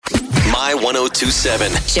My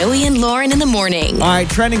 102.7. Joey and Lauren in the morning. All right,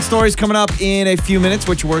 trending stories coming up in a few minutes.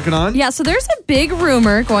 What you working on? Yeah, so there's a big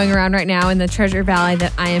rumor going around right now in the Treasure Valley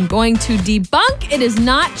that I am going to debunk. It is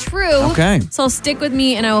not true. Okay. So stick with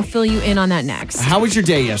me and I will fill you in on that next. How was your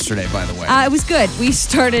day yesterday, by the way? It was good. We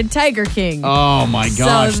started Tiger King. Oh my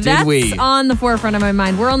gosh, so did we? that's on the forefront of my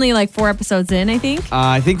mind. We're only like 4 episodes in, I think.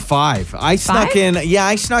 I think 5. I snuck in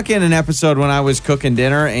an episode when I was cooking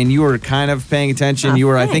dinner, and you were kind of paying attention. You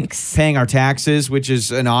were, thanks. I think, paying our taxes, which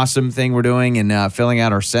is an awesome thing we're doing, and filling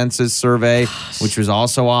out our census survey, which was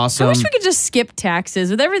also awesome. I wish we could just skip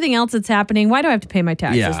taxes. With everything else that's happening, why do I have to pay my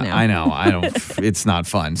taxes now? I know. I don't. It's not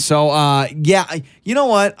fun. So, you know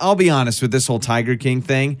what? I'll be honest with this whole Tiger King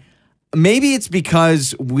thing. Maybe it's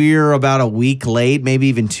because we're about a week late, maybe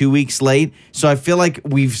even 2 weeks late. So I feel like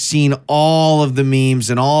we've seen all of the memes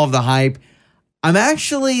and all of the hype. I'm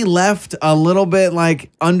actually left a little bit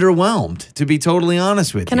underwhelmed, to be totally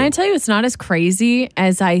honest with you. Can I tell you, it's not as crazy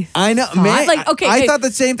as I know, thought. man. I thought the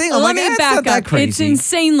same thing. Let me it's back not that up. crazy. It's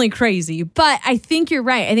insanely crazy. But I think you're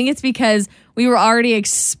right. I think it's because we were already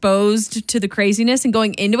exposed to the craziness, and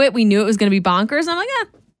going into it, we knew it was going to be bonkers. I'm like,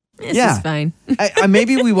 this is fine.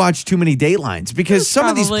 Maybe we watched too many Datelines, because some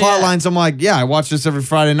of these plot lines, I'm like, I watch this every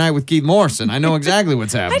Friday night with Keith Morrison. I know exactly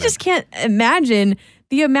what's happening. I just can't imagine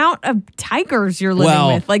the amount of tigers you're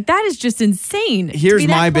living with. That is just insane. Here's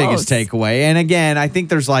my biggest takeaway. And again, I think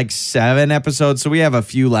there's 7 episodes, so we have a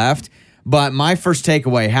few left. But my first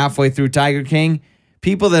takeaway halfway through Tiger King,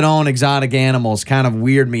 people that own exotic animals kind of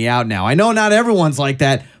weird me out now. I know not everyone's like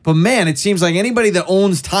that, but man, it seems like anybody that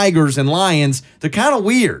owns tigers and lions, they're kind of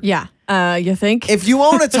weird. Yeah. You think? If you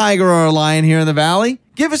own a tiger or a lion here in the Valley,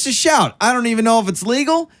 give us a shout. I don't even know if it's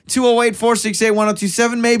legal.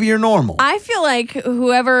 208-468-1027. Maybe you're normal. I feel like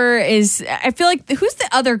who's the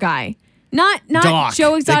other guy? Not Doc.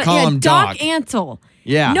 Joe Exotic. They call him Doc Doc. Ansel.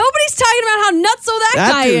 Yeah. Nobody's talking about how nutso that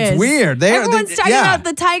guy is. That dude's weird. Everyone's talking about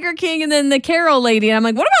the Tiger King and then the Carol lady. And I'm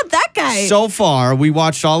like, what about that guy? So far, we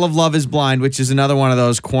watched all of Love is Blind, which is another one of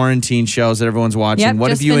those quarantine shows that everyone's watching. Yep, what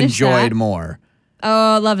have just you finished enjoyed that. more?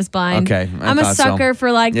 Oh, Love is Blind. Okay. I'm a sucker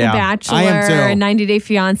for The Bachelor, I am too. and 90 Day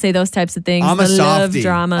Fiance, those types of things. I'm a the softie. Love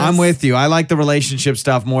dramas. I'm with you. I like the relationship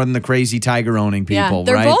stuff more than the crazy tiger owning people.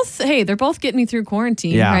 They're both getting me through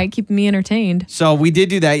quarantine, right? Keeping me entertained. So we did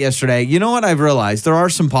do that yesterday. You know what I've realized? There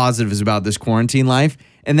are some positives about this quarantine life,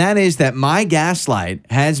 and that is that my gas light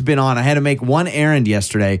has been on. I had to make one errand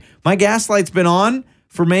yesterday. My gas light's been on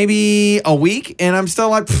for maybe a week, and I'm still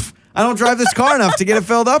like, I don't drive this car enough to get it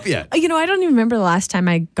filled up yet. I don't even remember the last time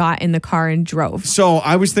I got in the car and drove. So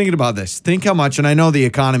I was thinking about this. Think how much, and I know the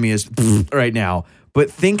economy is right now, but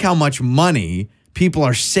think how much money people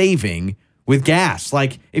are saving with gas.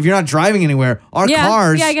 If you're not driving anywhere, our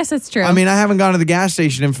cars. Yeah, I guess that's true. I mean, I haven't gone to the gas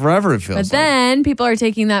station in forever, it feels like. But then people are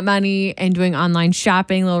taking that money and doing online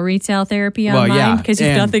shopping, little retail therapy online because you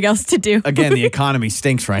have nothing else to do. Again, the economy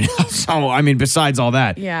stinks right now. So, I mean, besides all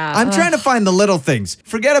that. Yeah. I'm trying to find the little things.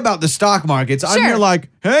 Forget about the stock markets. Sure. I'm here like,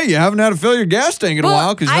 hey, you haven't had to fill your gas tank in a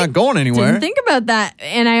while because you're not going anywhere. I didn't think about that.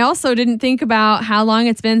 And I also didn't think about how long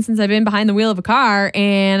it's been since I've been behind the wheel of a car.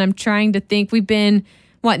 And I'm trying to think, we've been...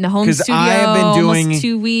 in the home studio? I have been doing almost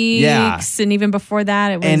 2 weeks, and even before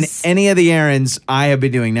that, it was. And any of the errands I have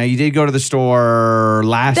been doing. Now, you did go to the store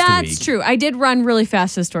last week. That's true. I did run really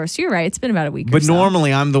fast to the store, so you're right. It's been about a week. But or so.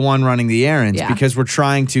 normally, I'm the one running the errands because we're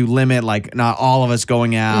trying to limit, not all of us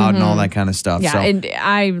going out and all that kind of stuff. Yeah, so, and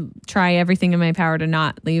I try everything in my power to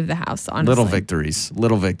not leave the house. Honestly, little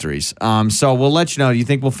victories. So we'll let you know. Do you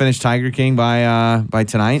think we'll finish Tiger King by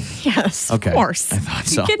tonight? Yes, of course. I thought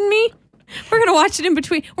so. You kidding me? We're going to watch it in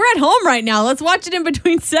between. We're at home right now. Let's watch it in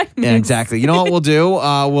between segments. Yeah, exactly. You know what we'll do?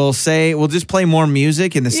 We'll just play more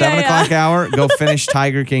music in the 7 o'clock hour, go finish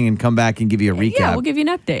Tiger King, and come back and give you a recap. Yeah, we'll give you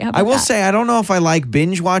an update. How about I will that? say, I don't know if I like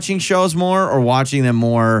binge watching shows more or watching them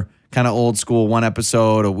more kind of old school, one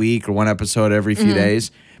episode a week or one episode every few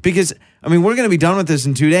days. Because, I mean, we're going to be done with this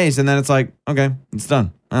in 2 days, and then it's like, okay, it's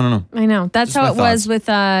done. I don't know. I know. That's how it was with,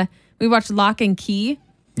 we watched Lock and Key.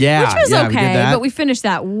 Yeah, which was okay, we but we finished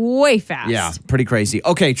that way fast. Yeah, pretty crazy.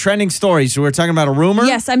 Okay, trending stories. So we're talking about a rumor?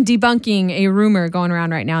 Yes, I'm debunking a rumor going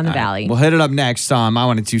around right now in the Valley. We'll hit it up next on My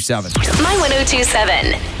 102.7. My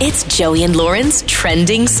 102.7. It's Joey and Lauren's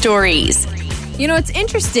trending stories. You know, it's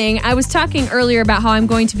interesting. I was talking earlier about how I'm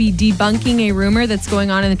going to be debunking a rumor that's going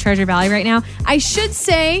on in the Treasure Valley right now. I should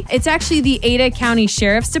say it's actually the Ada County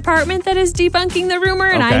Sheriff's Department that is debunking the rumor,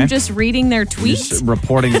 and I'm just reading their tweet. Just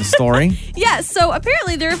reporting the story. Yeah, so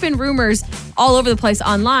apparently there have been rumors all over the place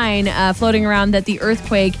online, floating around that the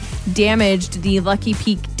earthquake damaged the Lucky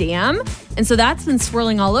Peak Dam. And so that's been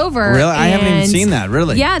swirling all over. Really? I haven't even seen that,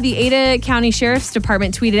 really. Yeah, the Ada County Sheriff's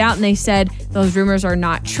Department tweeted out and they said, those rumors are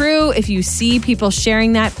not true. If you see people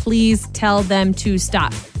sharing that, please tell them to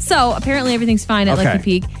stop. So apparently everything's fine at Lucky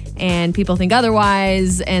Peak. And people think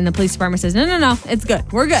otherwise, and the police department says, no, it's good.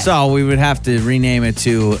 We're good. So we would have to rename it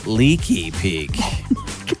to Leaky Peak.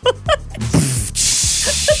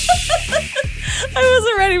 I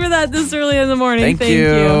wasn't ready for that this early in the morning. Thank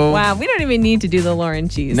you. Wow, we don't even need to do the Lauren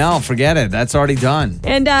cheese. No, forget it. That's already done.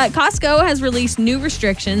 And Costco has released new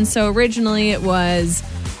restrictions. So originally it was...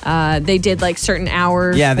 they did like certain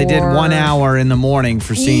hours. Yeah, they did 1 hour in the morning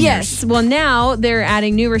for seniors. Yes. Well, now they're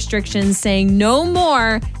adding new restrictions saying no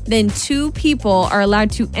more than 2 people are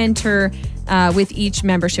allowed to enter with each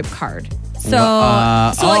membership card. So,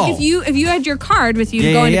 like if you had your card with you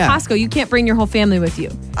to go into Costco, you can't bring your whole family with you.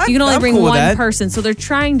 You can only bring one person. So they're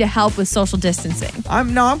trying to help with social distancing.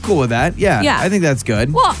 I'm cool with that. Yeah, I think that's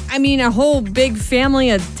good. Well, I mean, a whole big family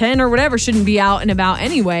of 10 or whatever shouldn't be out and about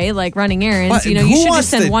anyway, like running errands. But you should just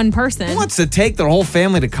send one person. Who wants to take their whole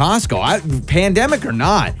family to Costco? Pandemic or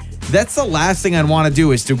not? That's the last thing I'd want to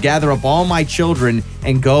do is to gather up all my children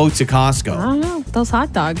and go to Costco. I don't know. Those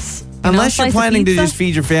hot dogs. Unless you're planning to just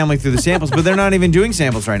feed your family through the samples, but they're not even doing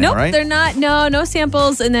samples right now, right? Nope, they're not. No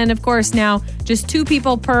samples. And then, of course, now just 2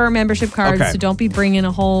 people per membership card. Okay. So don't be bringing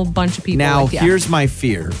a whole bunch of people. Now, here's my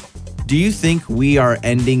fear. Do you think we are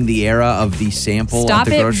ending the era of the sample at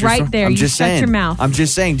the grocery store? Stop it right there. I'm just saying. Shut your mouth. I'm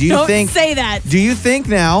just saying. Don't say that. Do you think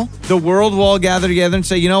now the world will all gather together and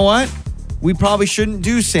say, you know what? We probably shouldn't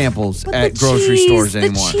do samples at grocery stores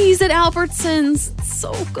anymore. The cheese at Albertsons, it's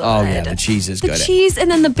so good. Oh, yeah, the cheese is good. The cheese, and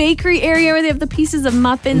then the bakery area where they have the pieces of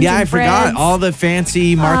muffins and forgot. All the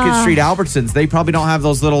fancy Market Street Albertsons, they probably don't have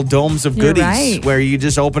those little domes of goodies where you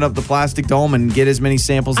just open up the plastic dome and get as many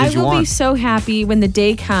samples as you want. I will be so happy when the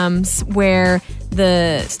day comes where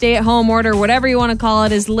the stay-at-home order, whatever you want to call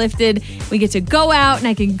it, is lifted. We get to go out, and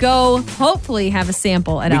I can go, hopefully, have a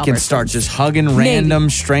sample at Albertsons. We can start just hugging random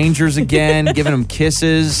strangers again, giving them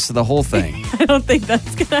kisses, the whole thing. I don't think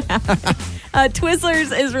that's going to happen.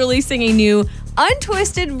 Twizzlers is releasing a new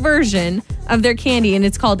untwisted version of their candy, and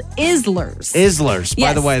it's called Izzlers. Izzlers.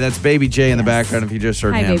 By the way, that's Baby J in the background if you just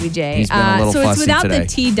heard him. Hi, Baby J. He's been a little so fussy it's without today.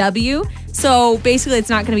 the TW. So basically, it's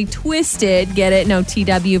not going to be twisted. Get it? No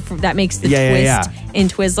TW. That makes the twist in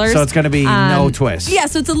Twizzlers. So it's going to be no twist. Yeah,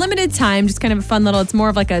 so it's a limited time, just kind of a fun little, it's more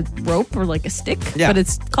of like a rope or like a stick, but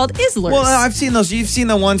it's called Izzlers. Well, I've seen those. You've seen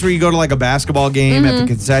the ones where you go to like a basketball game at the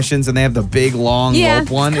concessions and they have the big, long rope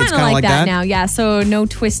one. It's kind of like that now. Yeah, so no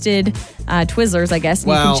twisted Twizzlers, I guess.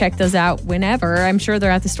 You can check those out whenever. I'm sure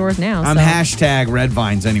they're at the stores now. I'm hashtag Red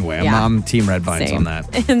Vines anyway. I'm Team Red Vines on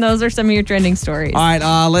that. And those are some of your trending stories. All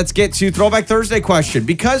right, let's get to Throwback Thursday question.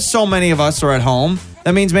 Because so many of us are at home,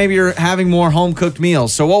 that means maybe you're having more home-cooked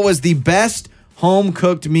meals. So what was the best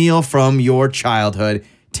home-cooked meal from your childhood?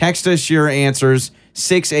 Text us your answers.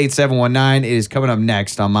 68719 is coming up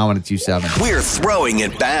next on My 102.7. We're throwing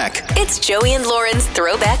it back. It's Joey and Lauren's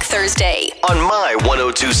Throwback Thursday on My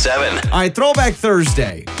 102.7. All right, Throwback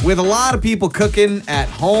Thursday. With a lot of people cooking at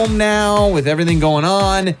home now, with everything going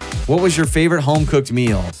on, what was your favorite home-cooked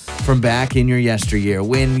meal from back in your yesteryear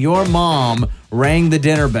when your mom rang the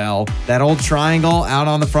dinner bell, that old triangle out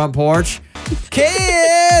on the front porch?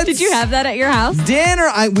 Kids! Did you have that at your house? Dinner.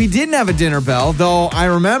 We didn't have a dinner bell, though I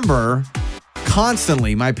remember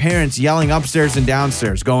constantly my parents yelling upstairs and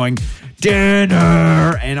downstairs going,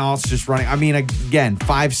 dinner, and all just running. I mean, again,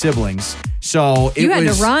 5 siblings. So you had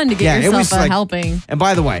to run to get yourself a helping. And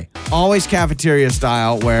by the way, always cafeteria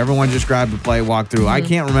style where everyone just grabbed a plate, walked through. I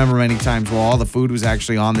can't remember many times where all the food was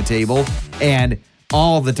actually on the table. And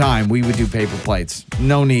all the time we would do paper plates.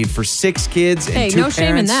 No need for 6 kids and 2 parents. Hey, no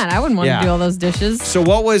shame in that. I wouldn't want to do all those dishes. So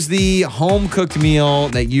what was the home-cooked meal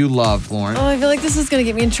that you loved, Lauren? Oh, I feel like this is going to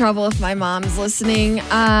get me in trouble if my mom's listening.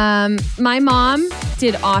 My mom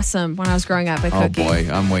did awesome when I was growing up at cooking. Oh boy,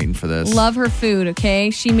 I'm waiting for this. Love her food,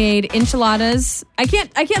 okay? She made enchiladas. I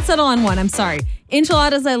can't settle on one. I'm sorry.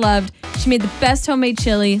 Enchiladas I loved. She made the best homemade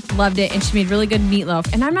chili. Loved it. And she made really good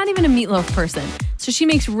meatloaf. And I'm not even a meatloaf person. So she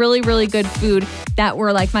makes really, really good food that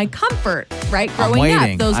were like my comfort, right? Growing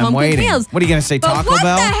up, those home-cooked meals. What are you going to say, Taco Bell? But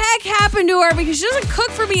what the heck happened to her? Because she doesn't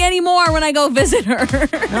cook for me anymore when I go visit her.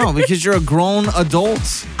 No, because you're a grown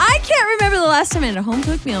adult. I can't remember the last time I had a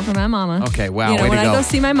home-cooked meal from my mama. Okay, wow, way to go. When I go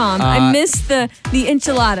see my mom, I miss the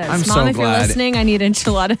enchiladas. I'm Mom, so if you're listening, I need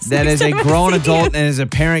enchiladas. That is a grown adult, and as a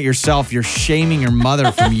parent yourself, you're shaming your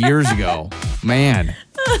mother from years ago. Man.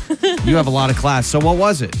 You have a lot of class. So what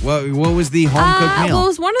was it? What was the home-cooked meal? Well, it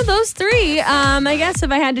was one of those 3. I guess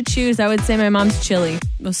if I had to choose, I would say my mom's chili.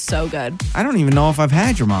 It was so good. I don't even know if I've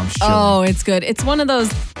had your mom's chili. Oh, it's good. It's one of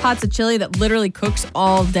those pots of chili that literally cooks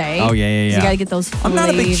all day. Oh, yeah. So you got to get those flavors. I'm not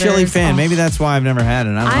a big chili fan. Oh. Maybe that's why I've never had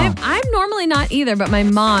it. I don't know. I'm normally not either, but my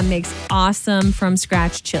mom makes awesome from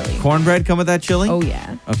scratch chili. Cornbread come with that chili? Oh,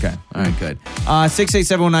 yeah. Okay. All right, good.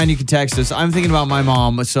 68719, you can text us. I'm thinking about my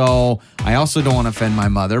mom, so I also don't want to offend my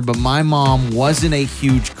mother, but my mom wasn't a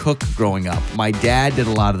huge cook growing up. My dad did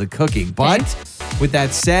a lot of the cooking. But with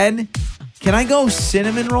that said, can I go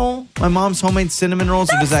cinnamon roll? My mom's homemade cinnamon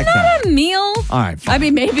rolls, or does that count? Not a meal. All right, fine. I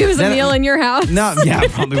mean, maybe it was a meal in your house. No, yeah,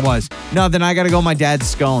 it probably was. No, then I got to go my dad's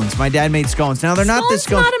scones. My dad made scones. Now, they're not the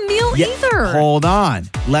scones. Not a meal either. Hold on.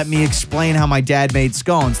 Let me explain how my dad made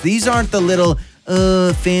scones. These aren't the little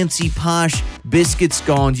fancy posh biscuit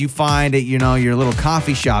scones you find at, your little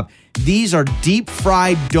coffee shop. These are deep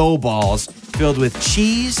fried dough balls filled with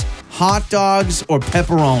cheese, hot dogs, or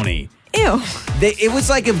pepperoni. Ew. It was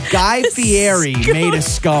like if Guy Fieri made a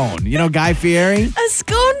scone. You know Guy Fieri? A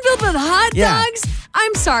scone filled with hot dogs?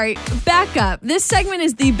 I'm sorry. Back up. This segment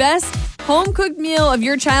is the best home-cooked meal of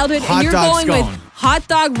your childhood, and you're going with hot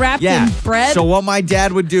dog wrapped in bread? So what my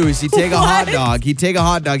dad would do is he'd take a hot dog.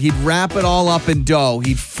 He'd wrap it all up in dough.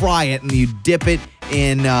 He'd fry it, and he'd dip it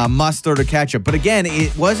in mustard or ketchup. But again,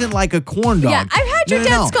 it wasn't like a corn dog. Yeah, I've had your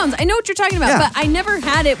dad's scones. I know what you're talking about, but I never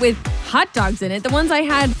had it with hot dogs in it. The ones I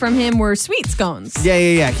had from him were sweet scones.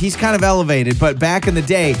 Yeah. He's kind of elevated, but back in the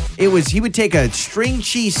day, he would take a string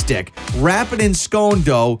cheese stick, wrap it in scone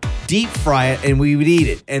dough, deep fry it, and we would eat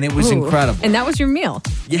it. And it was incredible. And that was your meal.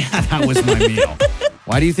 Yeah, that was my meal.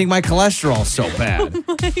 Why do you think my cholesterol's so bad?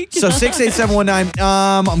 Oh my God. So 68719,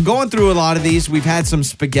 I'm going through a lot of these. We've had some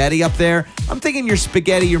spaghetti up there. I'm thinking your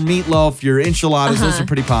spaghetti, your meatloaf, your enchiladas, those are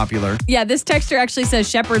pretty popular. Yeah, this texter actually says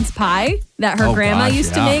shepherd's pie that her grandma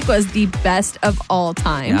used to make was the best of all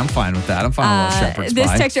time. Yeah, I'm fine with that. I'm fine with shepherd's this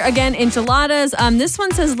pie. This texter, again, enchiladas. This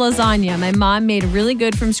one says lasagna. My mom made really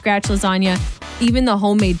good from scratch lasagna, even the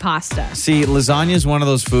homemade pasta. See, lasagna is one of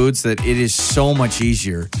those foods that it is so much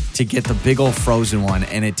easier to get the big old frozen one,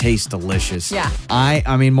 and it tastes delicious. Yeah.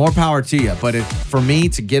 I mean, more power to you. But for me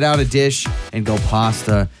to get out a dish and go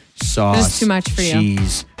pasta, sauce, this is too much for you.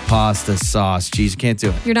 Cheese, pasta, sauce, cheese, can't do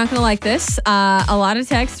it. You're not going to like this. A lot of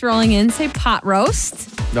texts rolling in say pot roast.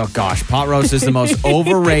 Oh, gosh. Pot roast is the most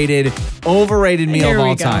overrated meal of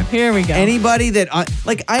all time. Here we go. Anybody that,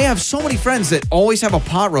 I have so many friends that always have a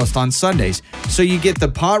pot roast on Sundays. So you get the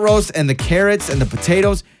pot roast and the carrots and the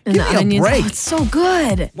potatoes. And Give the me onions. a break. Oh, it's so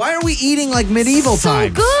good. Why are we eating like medieval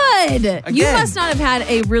times? So good. You Again. must not have had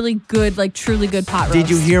a really good, truly good pot roast. Did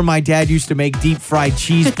you hear my dad used to make deep fried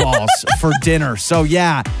cheese balls for dinner? So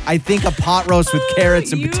yeah, I think a pot roast with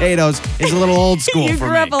carrots and potatoes is a little old school you for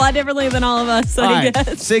grew me. up a lot differently than all of us, I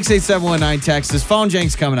guess. 68719 Texas. Phone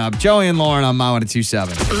Jenks coming up. Joey and Lauren on My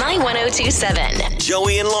 1027. My 1027.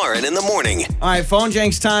 Joey and Lauren in the morning. All right, Phone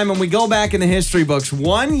Jenks time, and we go back in the history books.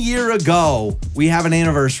 1 year ago, we have an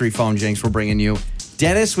anniversary Phone Jenks we're bringing you.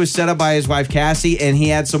 Dennis was set up by his wife, Cassie, and he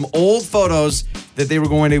had some old photos that they were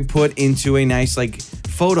going to put into a nice,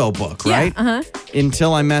 photo book, right? Yeah,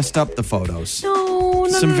 Until I messed up the photos. No,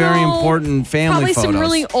 Some very important family Probably photos. some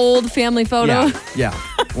really old family photos. Yeah,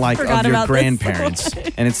 like of Forgot your about this grandparents.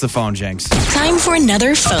 And it's the Phone Jenks. Time for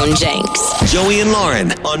another phone Jenks. Joey and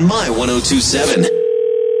Lauren on My 1027.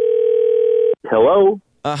 Hello?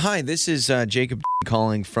 Hi, this is Jacob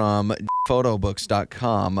calling from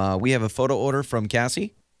photobooks.com. We have a photo order from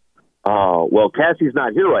Cassie. Well, Cassie's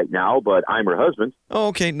not here right now, but I'm her husband. Oh,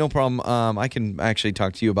 okay, no problem. I can actually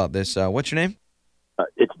talk to you about this. What's your name?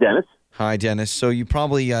 It's Dennis. Hi, Dennis. So you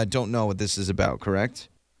probably don't know what this is about, correct?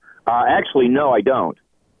 Actually, no, I don't.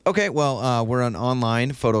 Okay, well, we're an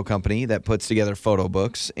online photo company that puts together photo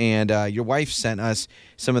books, and your wife sent us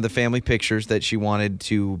some of the family pictures that she wanted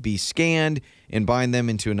to be scanned and bind them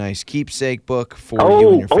into a nice keepsake book for you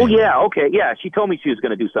and your family. Oh, yeah, okay, yeah. She told me she was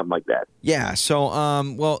going to do something like that. Yeah, so,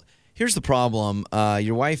 well, here's the problem.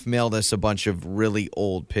 Your wife mailed us a bunch of really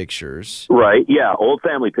old pictures. Right, yeah, old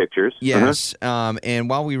family pictures. Yes, and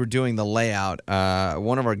while we were doing the layout,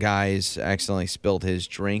 one of our guys accidentally spilled his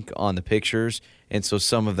drink on the pictures, and so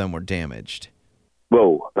some of them were damaged.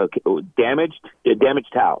 Whoa, okay. Damaged?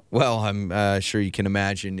 Damaged how? Well, I'm sure you can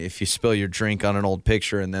imagine if you spill your drink on an old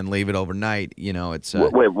picture and then leave it overnight, it's...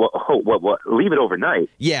 Wait, what? Leave it overnight?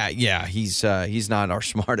 Yeah, he's not our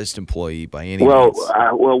smartest employee by any means.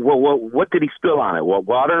 What did he spill on it?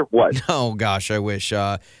 Water? What? Oh, gosh, I wish.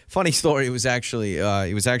 Funny story, it was actually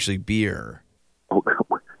beer.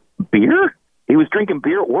 Beer? He was drinking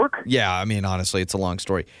beer at work? Yeah, I mean, honestly, it's a long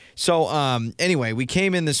story. So anyway, we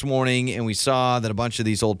came in this morning and we saw that a bunch of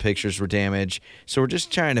these old pictures were damaged. So we're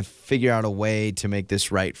just trying to figure out a way to make this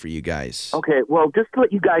right for you guys. Okay, well, just to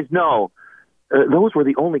let you guys know, those were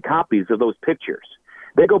the only copies of those pictures.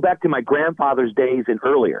 They go back to my grandfather's days and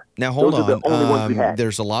earlier. Now, hold those on. Are the only ones we had.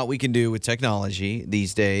 There's a lot we can do with technology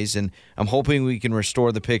these days, and I'm hoping we can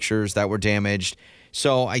restore the pictures that were damaged.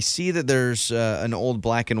 So I see that there's an old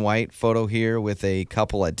black and white photo here with a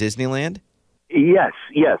couple at Disneyland. Yes.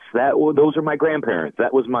 Those are my grandparents.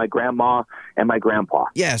 That was my grandma and my grandpa.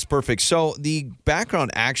 Yes, perfect. So the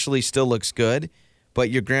background actually still looks good, but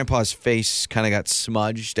your grandpa's face kind of got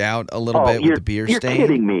smudged out a little bit with the beer stain. You're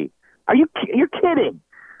kidding me. You're kidding.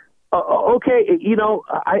 Okay,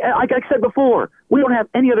 like I said before, we don't have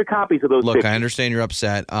any other copies of those pictures. Look, I understand you're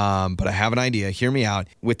upset, but I have an idea. Hear me out.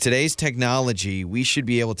 With today's technology, we should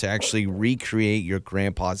be able to actually recreate your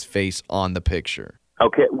grandpa's face on the picture.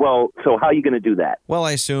 Okay, well, so how are you going to do that? Well,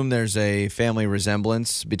 I assume there's a family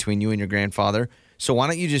resemblance between you and your grandfather. So why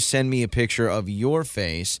don't you just send me a picture of your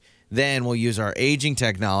face? Then we'll use our aging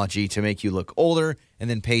technology to make you look older and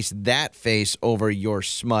then paste that face over your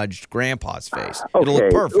smudged grandpa's face. Okay, It'll look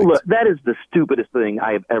perfect. Look, that is the stupidest thing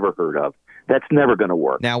I have ever heard of. That's never going to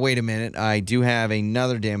work. Now, wait a minute. I do have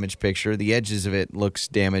another damaged picture. The edges of it looks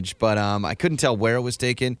damaged, but I couldn't tell where it was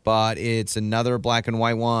taken, but it's another black and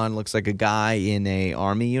white one. Looks like a guy in a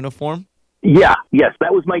army uniform. Yes,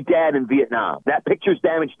 that was my dad in Vietnam. That picture's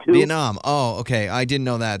damaged too. Vietnam. Oh, okay. I didn't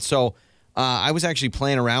know that. So I was actually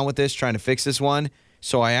playing around with this, trying to fix this one.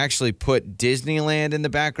 So I actually put Disneyland in the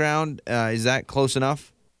background. Is that close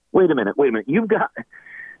enough? Wait a minute. You've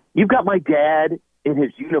got my dad in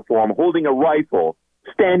his uniform holding a rifle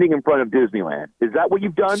standing in front of Disneyland. Is that what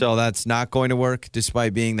you've done? So that's not going to work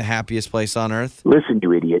despite being the happiest place on earth? Listen,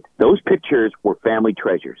 you idiot. Those pictures were family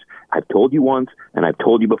treasures. I've told you once, and I've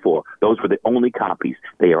told you before. Those were the only copies.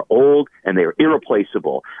 They are old, and they are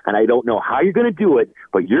irreplaceable. And I don't know how you're going to do it,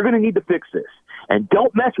 but you're going to need to fix this. And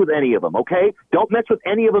don't mess with any of them, okay? Don't mess with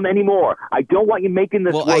any of them anymore. I don't want you making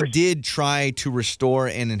this worse. Well, I did try to restore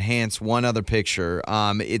and enhance one other picture.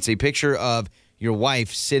 It's a picture of your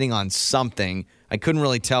wife sitting on something. I couldn't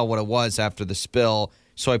really tell what it was after the spill,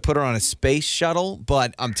 so I put her on a space shuttle,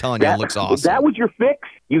 but I'm telling you, it looks awesome. That was your fix?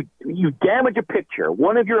 You damage a picture.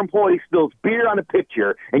 One of your employees spills beer on a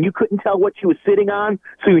picture, and you couldn't tell what she was sitting on,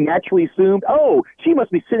 so you naturally assumed, oh, she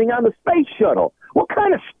must be sitting on the space shuttle. What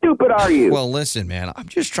kind of stupid are you? Well, listen, man, I'm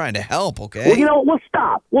just trying to help, okay? Well, we'll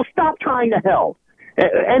stop. We'll stop trying to help.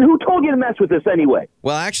 And who told you to mess with this anyway?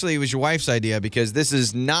 Well, actually, it was your wife's idea because this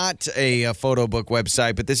is not a photo book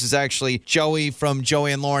website, but this is actually Joey from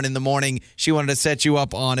Joey and Lauren in the Morning. She wanted to set you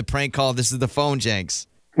up on a prank call. This is the phone, Jenks.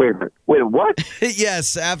 Wait, what?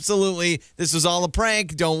 Yes, absolutely. This was all a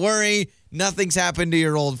prank. Don't worry. Nothing's happened to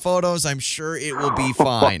your old photos. I'm sure it will be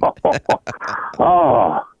fine.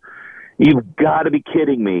 Oh, you've got to be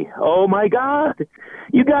kidding me. Oh, my God.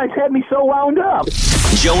 You guys had me so wound up.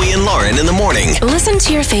 Joey and Lauren in the morning. Listen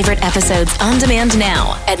to your favorite episodes on demand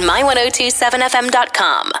now at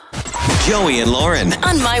my1027fm.com. Joey and Lauren.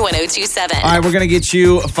 On My 1027. All right, we're going to get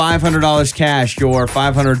you $500 cash, your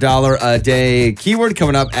 $500 a day keyword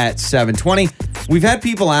coming up at 7:20. We've had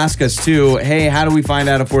people ask us, too, hey, how do we find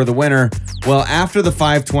out if we're the winner? Well, after the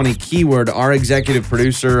 520 keyword, our executive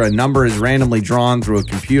producer, a number is randomly drawn through a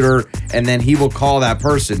computer, and then he will call that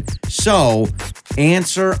person. So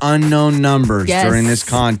answer unknown numbers during this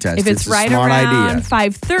contest. If it's a right smart around idea.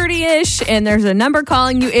 5:30ish and there's a number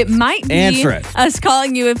calling you, it might be Answer it. us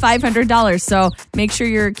calling you at $500. So make sure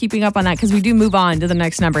you're keeping up on that because we do move on to the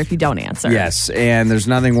next number if you don't answer. Yes, and there's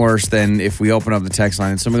nothing worse than if we open up the text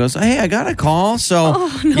line and someone goes, hey, I got a call. So,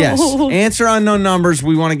 yes, answer unknown numbers.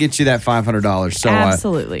 We want to get you that $500. So,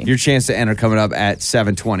 absolutely. Your chance to enter coming up at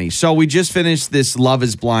 7:20. So, we just finished this Love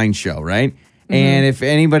is Blind show, right? Mm-hmm. And if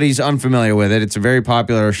anybody's unfamiliar with it, it's a very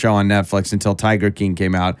popular show on Netflix until Tiger King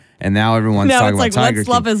came out. And now everyone's talking about Tiger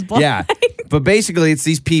King. Love is Blind. Yeah. But basically, it's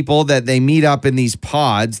these people that they meet up in these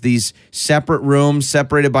pods, these separate rooms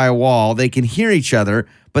separated by a wall. They can hear each other,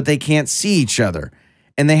 but they can't see each other.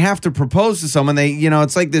 And they have to propose to someone.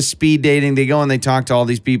 It's like this speed dating. They go and they talk to all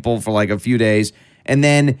these people for like a few days. And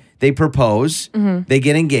then they propose, they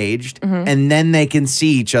get engaged, and then they can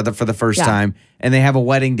see each other for the first time. And they have a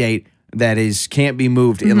wedding date that can't be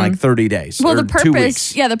moved in like 30 days. Well, or the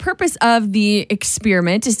purpose, 2 weeks. the purpose of the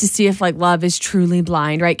experiment is to see if love is truly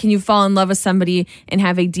blind, right? Can you fall in love with somebody and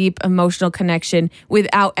have a deep emotional connection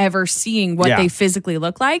without ever seeing what they physically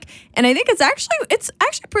look like? And I think it's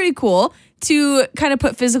actually pretty cool to kind of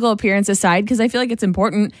put physical appearance aside because I feel like it's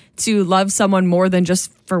important to love someone more than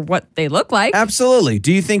just for what they look like. Absolutely.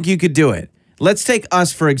 Do you think you could do it? let's take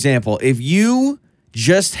us for example. If you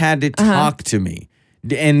just had to talk to me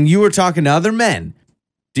and you were talking to other men,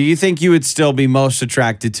 do you think you would still be most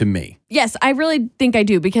attracted to me? Yes, I really think I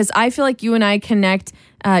do because I feel like you and I connect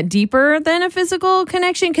deeper than a physical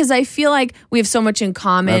connection because I feel like we have so much in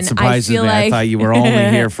common. That surprises me. I thought you were only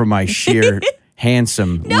here for my sheer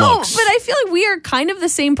handsome looks. But I feel like we are kind of the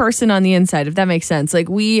same person on the inside, if that makes sense. Like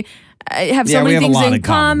we have so many things in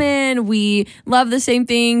common. We love the same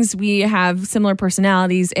things. We have similar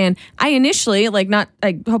personalities. And I initially,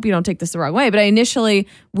 I hope you don't take this the wrong way, but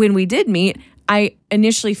when we did meet, I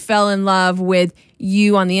initially fell in love with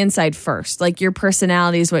you on the inside first. Like your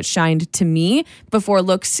personality is what shined to me before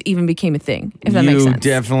looks even became a thing, if that makes sense.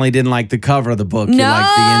 You definitely didn't like the cover of the book. You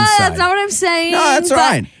liked the inside. That's not what I'm saying. No, that's all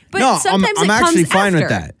right. But no, sometimes I'm actually fine after. with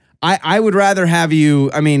that. I would rather have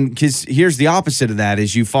you, because here's the opposite of that,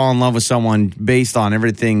 is you fall in love with someone based on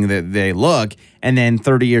everything that they look, and then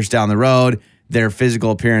 30 years down the road, their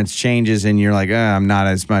physical appearance changes, and you're like, I'm not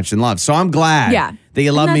as much in love. So I'm glad that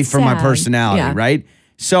you love me for my personality, right?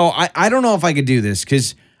 So I don't know if I could do this,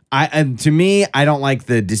 because to me, I don't like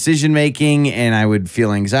the decision-making, and I would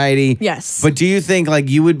feel anxiety. Yes. But do you think,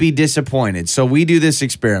 you would be disappointed? So we do this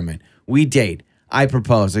experiment. We date. I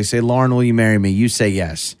propose. They say, Lauren, will you marry me? You say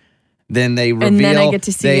yes. Then they reveal. And then I get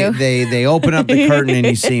to see you. They open up the curtain and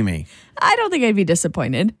you see me. I don't think I'd be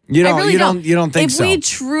disappointed. You don't. I really You don't think so? If we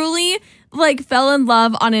truly fell in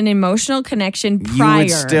love on an emotional connection prior, you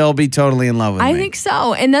would still be totally in love with me. I think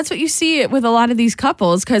so, and that's what you see with a lot of these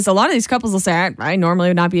couples. Because a lot of these couples will say, "I normally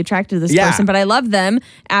would not be attracted to this person, but I love them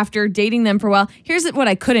after dating them for a while." Here's what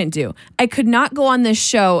I couldn't do: I could not go on this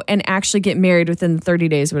show and actually get married within 30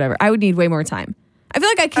 days, or whatever. I would need way more time. I feel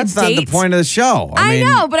like I could That's not the point of the show. I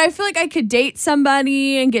know, but I feel like I could date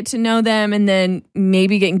somebody and get to know them and then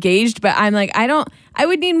maybe get engaged. But I'm like, I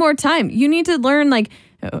would need more time. You need to learn,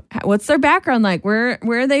 what's their background like? Where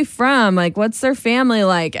are they from? What's their family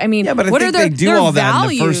like? I mean, but what I are think their they do their all that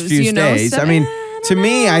values, in the first few days. So, to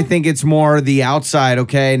me, I think it's more the outside.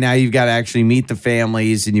 Okay, now you've got to actually meet the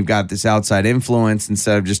families and you've got this outside influence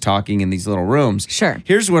instead of just talking in these little rooms. Sure.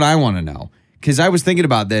 Here's what I want to know. Because I was thinking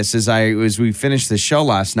about this as we finished the show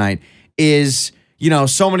last night, is,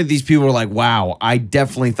 so many of these people were like, wow, I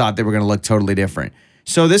definitely thought they were going to look totally different.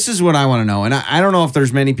 So this is what I want to know. And I don't know if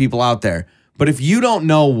there's many people out there, but if you don't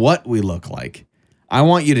know what we look like, I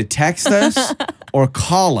want you to text us or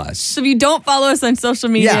call us. So if you don't follow us on social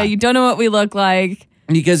media, you don't know what we look like.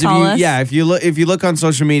 Because if you look on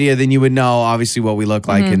social media, then you would know obviously what we look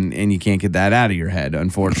like, and you can't get that out of your head,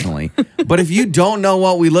 unfortunately. But if you don't know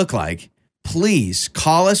what we look like, please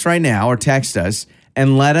call us right now or text us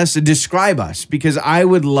and let us describe us, because I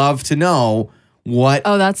would love to know what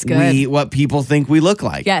that's good. What people think we look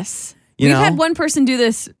like. Yes. We've had one person do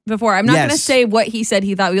this before. I'm not going to say what he said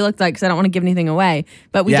he thought we looked like because I don't want to give anything away.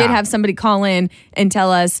 But we did have somebody call in and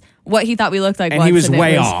tell us what he thought we looked like. And he was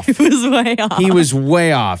way off. He was way off. He was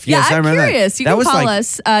way off. Yes, I remember curious. That. You can call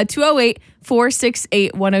us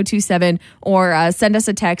 208-468-1027 or send us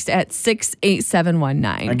a text at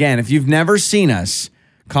 68719. Again, if you've never seen us,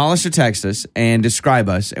 call us or text us and describe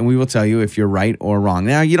us, and we will tell you if you're right or wrong.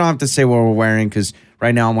 Now, you don't have to say what we're wearing, because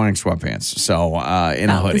right now I'm wearing sweatpants, so in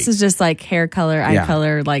a hoodie. This is just hair color, eye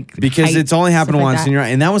color, because height, it's only happened once, that.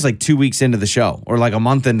 and that was 2 weeks into the show, or a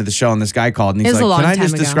month into the show, and this guy called and he's like, "Can I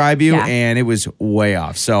just describe you?" And it was way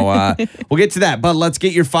off. So we'll get to that, but let's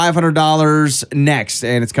get your $500 next,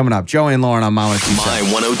 and it's coming up. Joey and Lauren on My 1027. My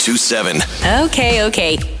 1027.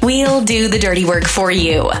 Okay. We'll do the dirty work for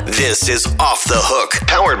you. This is Off the Hook,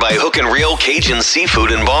 powered by Hook and Reel Cajun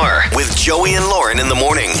Seafood and Bar, with Joey and Lauren in the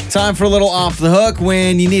morning. Time for a little Off the Hook,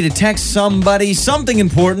 when you need to text somebody something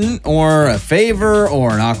important or a favor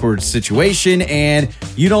or an awkward situation and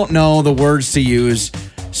you don't know the words to use,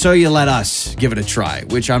 so you let us give it a try,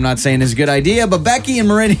 which I'm not saying is a good idea, but Becky in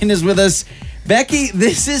Meridian is with us. Becky,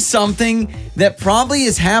 this is something that probably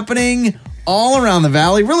is happening all around the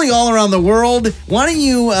valley, really all around the world. Why don't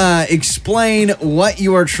you explain what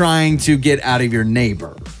you are trying to get out of your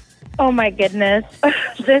neighbor? Oh my goodness.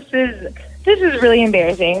 This is really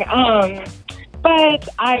embarrassing. But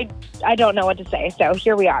I don't know what to say, so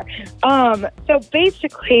here we are. So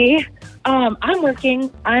basically, I'm working.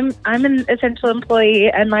 I'm an essential employee,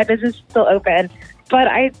 and my business is still open. But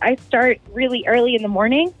I start really early in the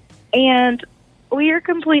morning, and we are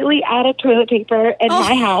completely out of toilet paper in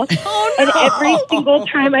my house. Oh, no. And every single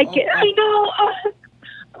time I know.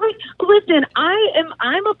 Listen,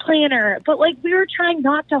 I'm a planner, but we were trying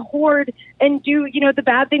not to hoard and do, the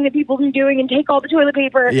bad thing that people have been doing and take all the toilet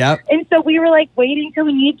paper. Yep. And so we were waiting till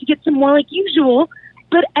we needed to get some more usual.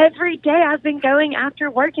 But every day I've been going after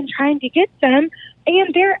work and trying to get some.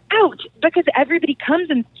 and they're out because everybody comes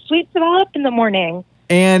and sweeps it all up in the morning.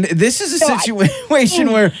 And this is a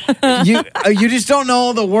situation where you just don't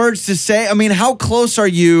know the words to say. I mean, how close are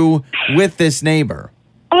you with this neighbor?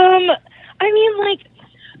 I mean, like,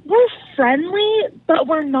 we're friendly, but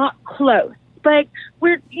we're not close. Like,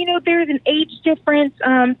 there's an age difference.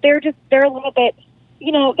 They're a little bit,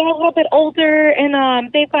 they're a little bit older,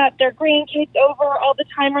 and they've got their grandkids over all the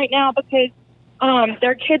time right now because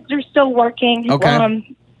their kids are still working.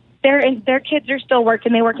 Okay. Their kids are still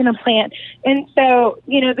working. They work in a plant. And so,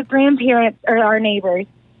 the grandparents are our neighbors.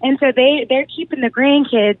 And so they're keeping the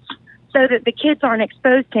grandkids so that the kids aren't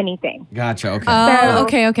exposed to anything. Gotcha. Okay. Oh,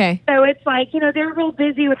 okay. So it's like, they're real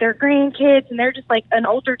busy with their grandkids, and they're just like an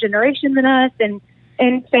older generation than us.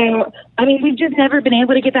 And so, I mean, we've just never been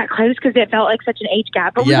able to get that close because it felt like such an age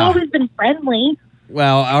gap. But we've always been friendly.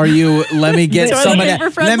 Well, are you? Let me get some of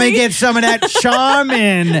that. Friendly? Let me get some of that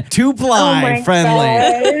charming two-ply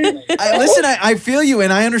friendly. Listen, I feel you,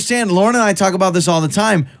 and I understand. Lauren and I talk about this all the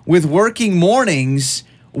time. With working mornings,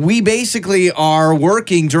 we basically are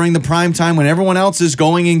working during the prime time when everyone else is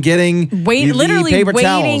going and getting literally paper waiting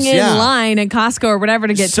towels. in line at Costco or whatever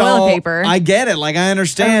to get toilet paper. I get it. Like, I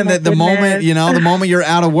understand that the moment you're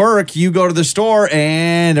out of work, you go to the store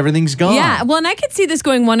and everything's gone. Yeah, well, and I could see this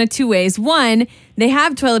going one of two ways. One, they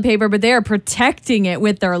have toilet paper, but they are protecting it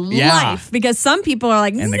with their life because some people are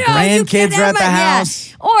like, and the no, grandkids are at the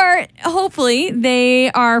house. Yeah. Or hopefully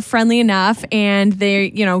they are friendly enough and they're,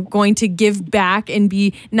 going to give back and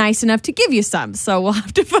be nice enough to give you some. So we'll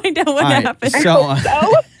have to find out what happens. So,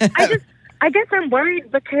 I guess I'm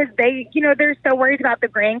worried because they're so worried about the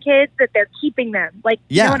grandkids that they're keeping them. Like,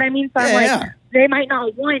 you know what I mean? So I'm they might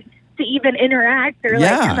not want to even interact or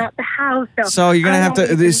come out the house. So you're gonna have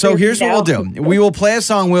to. So here's what we'll do. We will play a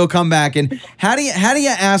song. We'll come back. And how do you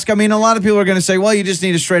ask? I mean, a lot of people are gonna say, well, you just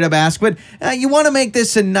need to straight up ask, but you want to make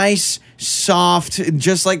this a nice, soft,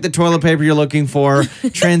 just like the toilet paper you're looking for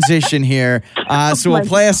transition here. So we'll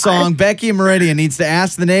play a song. Becky and Meridian needs to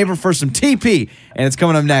ask the neighbor for some TP, and it's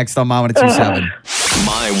coming up next on My 1027.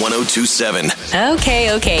 My 1027.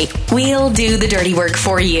 Okay. We'll do the dirty work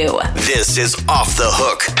for you. This is Off the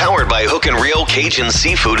Hook, powered by Hook and Reel Cajun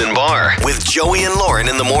Seafood and Bar, with Joey and Lauren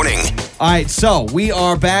in the morning. All right, so we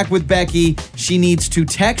are back with Becky. She needs to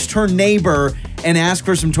text her neighbor and ask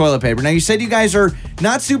for some toilet paper. Now, you said you guys are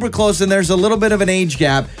not super close and there's a little bit of an age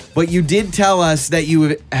gap, but you did tell us that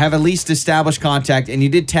you have at least established contact, and you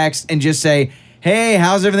did text and just say, hey,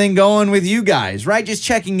 how's everything going with you guys, right? Just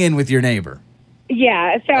checking in with your neighbor.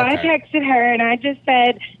 Yeah, so I texted her and I just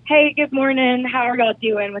said, hey, good morning. How are y'all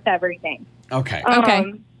doing with everything? Okay.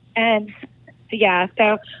 And yeah,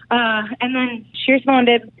 so, and then she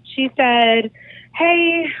responded, she said,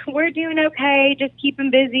 hey, we're doing okay. Just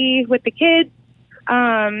keeping busy with the kids.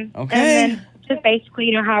 And then just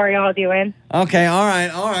basically, how are y'all doing? Okay. All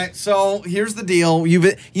right. So here's the deal.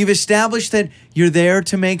 You've established that you're there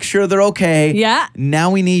to make sure they're okay. Yeah.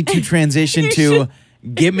 Now we need to transition to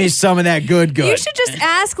give me some of that good. You should just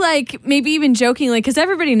ask, like, maybe even jokingly, because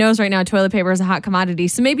everybody knows right now toilet paper is a hot commodity.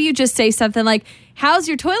 So maybe you just say something like, how's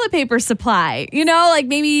your toilet paper supply? Like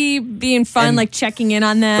maybe being fun, and like checking in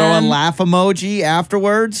on them. Throw a laugh emoji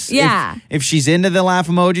afterwards. Yeah. If she's into the laugh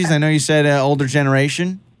emojis, I know you said older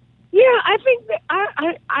generation. Yeah, I think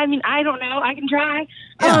I mean, I don't know. I can try.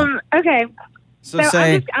 Yeah. Okay. So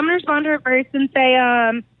say, I'm going to respond to her first and say,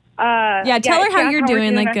 tell her how you're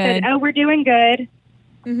doing, like, good. Said, we're doing good.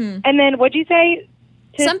 Mm-hmm. And then what'd you say?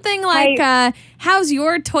 Something like, how's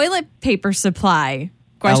your toilet paper supply?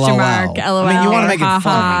 Question mark, LOL. I mean, you want to make it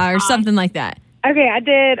funny. Or something like that. Okay, I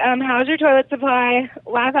did, how's your toilet supply?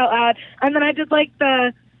 Laugh out loud. And then I did, like,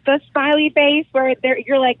 the smiley face where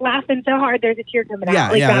you're, like, laughing so hard there's a tear coming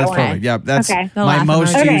out. Yeah, that's perfect. Yeah, that's my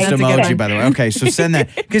most used emoji, by the way. Okay, so send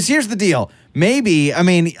that. Because here's the deal. Maybe,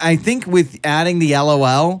 I think with adding the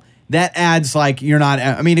LOL, that adds, like, you're not,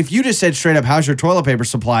 if you just said straight up, how's your toilet paper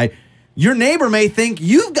supply? Your neighbor may think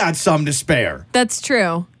you've got some to spare. That's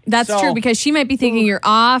true. That's true, because she might be thinking you're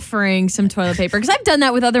offering some toilet paper. Because I've done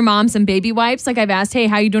that with other moms and baby wipes. Like, I've asked, hey,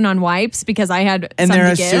 how you doing on wipes? Because I had and some they're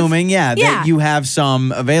to give. assuming, that you have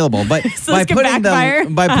some available. But So by putting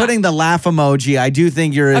the laugh emoji, I do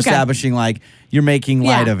think you're establishing, like, you're making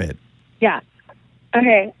light of it. Yeah.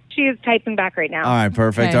 Okay. She is typing back right now. All right,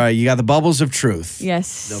 perfect. Okay. All right, you got the bubbles of truth.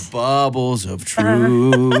 Yes. The bubbles of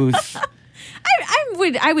truth.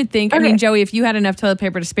 I would think, Joey, if you had enough toilet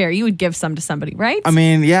paper to spare, you would give some to somebody, right?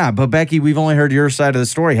 But Becky, we've only heard your side of the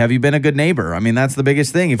story. Have you been a good neighbor? That's the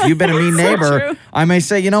biggest thing. If you've been a mean neighbor, true. I may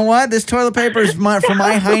say, you know what? This toilet paper is for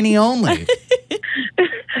my hiney only.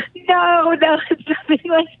 No, it's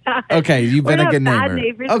nothing like that. Okay, you've been We're a good not bad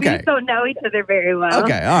neighbor. neighbors. Okay. We just don't know each other very well.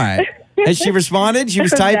 Okay, all right. Has she responded? She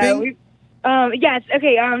was No, typing? yes.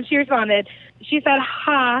 Okay. She responded. She said,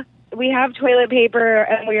 "Ha, we have toilet paper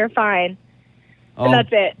and we are fine." And that's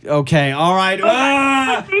it. Okay, all right.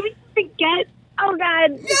 Ah! Maybe forget. Oh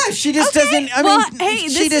God. Yeah, she just doesn't. I Well, mean, hey,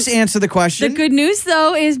 she just answered the question. The good news,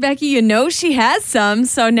 though, is, Becky, you know she has some,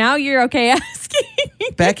 so now you're okay asking.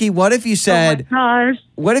 Becky, what if you said, Gosh.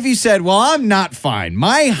 what if you said, well, I'm not fine.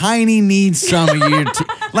 My hiney needs some of your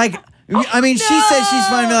like, I mean, she said she's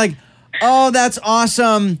fine. Be like, oh, that's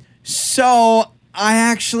awesome. So I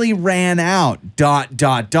actually ran out, ... Lauren,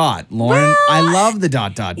 Well, I love the ... Yeah,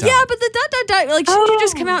 but the ... like, should you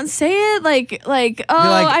just come out and say it? Like,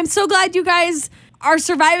 oh, I'm so glad you guys are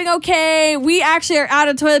surviving okay. We actually are out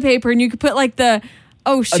of toilet paper, and you could put like the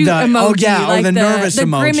emoji. Oh, yeah, like or the nervous the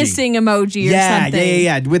emoji. grimacing emoji or Yeah, something.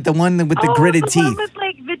 yeah, with the one with the gritted the one teeth. with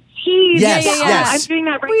like the teeth. Yes, yeah. yes. I'm doing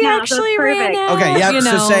that right We now. actually That's ran perfect. out. Okay, yeah. you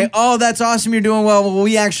So know. say, oh, that's awesome. You're doing well. Well,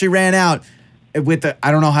 we actually ran out with the.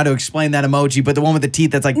 I don't know how to explain that emoji, but the one with the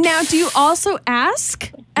teeth. That's like. Now, do you also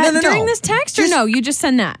ask No. during this text, or no? You just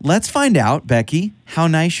send that. Let's find out, Becky, how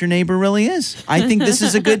nice your neighbor really is. I think this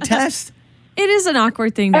is a good test. It is an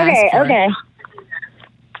awkward thing to Okay. ask for. Okay.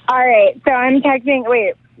 All right. So I'm texting.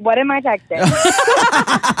 Wait. What am I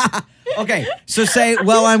texting? Okay, so say,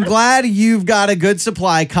 well, I'm glad you've got a good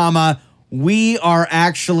supply, comma, we are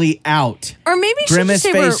actually out. Or maybe you should Grimace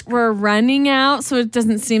just say face. we're running out, so it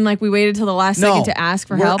doesn't seem like we waited till the last second to ask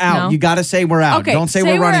for we're help. out. No? You got to say we're out. Okay, Don't say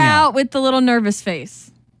we're running out. with the little nervous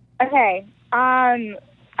face. Okay.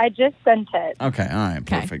 I just sent it. Okay, all right,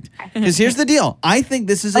 perfect. Because here's the deal. I think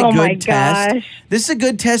this is a Oh my good test. gosh. This is a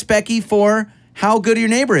good test, Becky, for how good your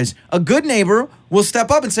neighbor is. A good neighbor will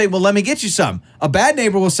step up and say, well, let me get you some. A bad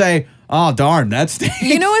neighbor will say, oh, darn, that's...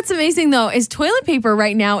 You know what's amazing, though, is toilet paper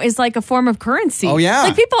right now is like a form of currency. Oh, yeah.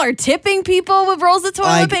 Like, people are tipping people with rolls of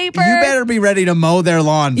toilet paper. You better be ready to mow their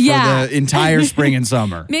lawn for Yeah. the entire spring and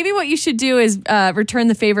summer. Maybe what you should do is return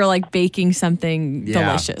the favor, like baking something Yeah,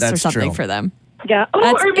 delicious or that's something true. for them. Yeah. Oh,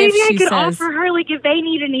 That's or maybe if I she could says. offer her, like, if they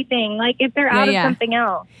need anything, like, if they're out of yeah. something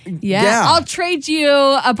else. Yeah. I'll trade you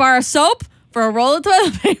a bar of soap for a roll of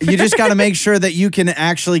toilet paper. You just got to make sure that you can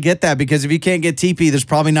actually get that, because if you can't get TP, there's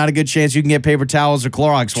probably not a good chance you can get paper towels or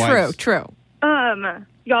Clorox wipes. True.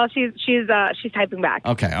 Y'all, she's typing back.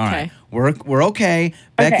 Okay, all right. Okay. We're okay.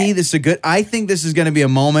 Becky, this is a good. I think this is going to be a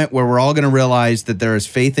moment where we're all going to realize that there is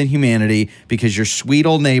faith in humanity, because your sweet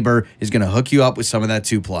old neighbor is going to hook you up with some of that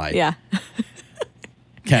 2-ply. Yeah.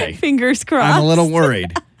 Okay. Fingers crossed. I'm a little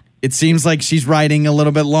worried. It seems like she's writing a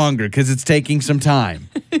little bit longer because it's taking some time.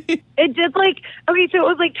 It did so it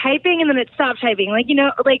was like typing and then it stopped typing. Like,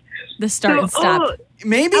 like The start and stop.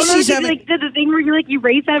 Maybe I don't know she's if having. you did the thing where you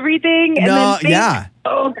erase everything and No, then think, yeah.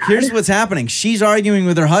 Oh God. Here's what's happening. She's arguing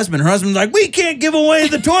with her husband. Her husband's like, we can't give away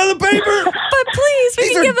the toilet paper. But please, we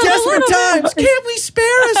These can are give them a desperate little times. bit. Can't we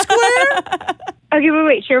spare a square? Okay,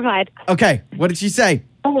 wait. She replied. Okay, what did she say?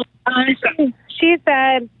 She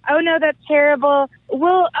said, "Oh no, that's terrible.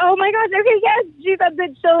 Well, oh my gosh. Okay, yes." She said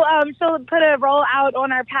that she'll put a roll out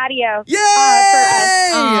on our patio. Yay!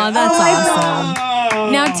 Oh, that's awesome.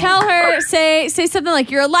 awesome. Now tell her, say something like,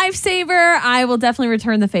 you're a lifesaver. I will definitely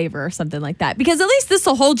return the favor, or something like that. Because at least this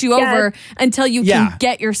will hold you over until you can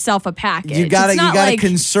get yourself a package. You gotta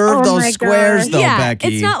conserve those my squares gosh. though, yeah, Becky.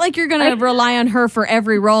 it's not like you're gonna rely on her for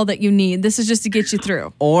every roll that you need. This is just to get you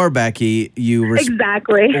through. Or Becky, you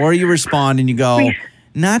Exactly. or you respond and you go,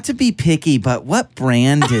 not to be picky, but what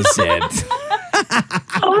brand is it?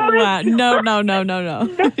 Wow. No.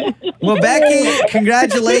 Well, Becky,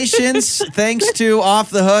 congratulations. Thanks to Off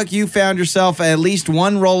the Hook, you found yourself at least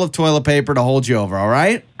one roll of toilet paper to hold you over, all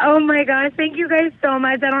right? Oh my gosh. Thank you guys so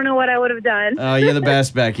much. I don't know what I would have done. You're the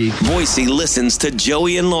best, Becky. Boise listens to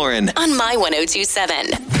Joey and Lauren. On My 1027.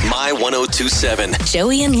 My 1027.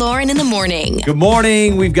 Joey and Lauren in the morning. Good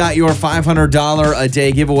morning. We've got your $500 a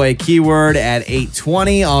day giveaway keyword at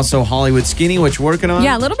 8:20. Also, Hollywood Skinny, what you working on?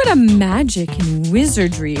 Yeah, a little bit of magic and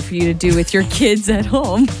wizardry for you to do with your kids at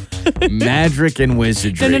home. Magic and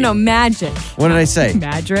wizardry. No, magic. What did I say?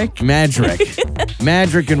 Magic.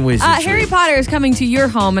 Magic and wizardry. Harry Potter is coming to your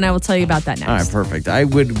home, and I will tell you about that next. All right, perfect. I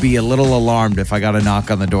would be a little alarmed if I got a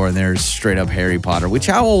knock on the door and there's straight up Harry Potter.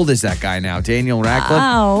 How old is that guy now? Daniel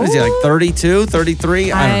Radcliffe? What is he, like 32,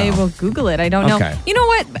 33? I don't know. will Google it. I don't know. Okay. You know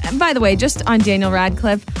what? By the way, just on Daniel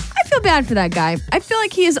Radcliffe, I feel bad for that guy. I feel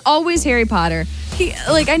like he is always Harry Potter.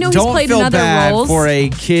 I know he's played in other roles. Don't feel bad for a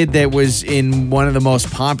kid that was in one of the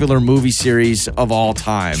most popular movie series of all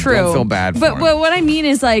time. True. Don't feel bad for him. But what I mean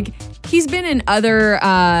is, He's been in other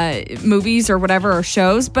movies or whatever or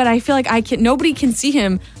shows, but I feel like nobody can see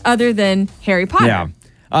him other than Harry Potter.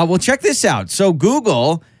 Yeah. Well, check this out. So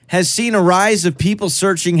Google has seen a rise of people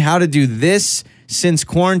searching how to do this since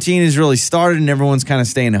quarantine has really started and everyone's kind of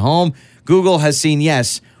staying at home. Google has seen,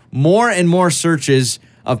 yes, more and more searches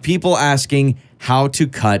of people asking how to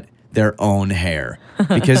cut their own hair.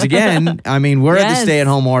 Because again, I mean, we're at the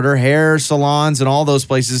stay-at-home order. Hair salons and all those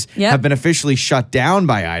places have been officially shut down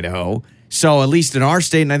by Idaho. So at least in our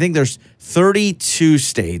state, and I think there's 32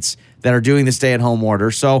 states that are doing the stay-at-home order.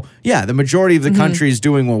 So, yeah, the majority of the country is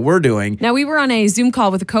doing what we're doing. Now, we were on a Zoom call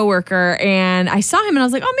with a coworker, and I saw him, and I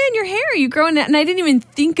was like, oh, man, your hair, you growing that? And I didn't even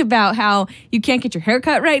think about how you can't get your hair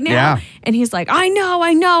cut right now. Yeah. And he's like, I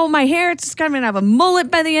know, my hair, it's just going to have a mullet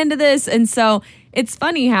by the end of this. And so it's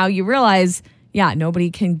funny how you realize, yeah, nobody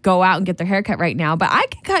can go out and get their hair cut right now, but I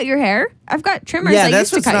can cut your hair. I've got trimmers. Yeah, I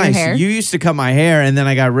that's used to what's cut nice. your hair. You used to cut my hair, and then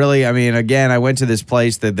I got really, I mean, again, I went to this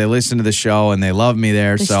place that they listened to the show, and they loved me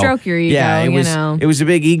there. They so stroke your ego, yeah, you it was a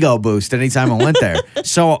big ego boost anytime I went there.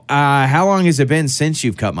 So how long has it been since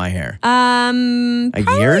you've cut my hair?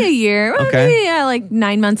 Probably a year. Well, Okay. maybe, yeah, like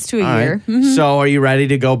 9 months to a All year. right. So are you ready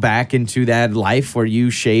to go back into that life where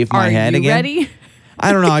you shave my head again? Ready?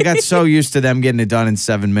 I don't know. I got so used to them getting it done in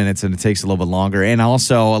 7 minutes, and it takes a little bit longer. And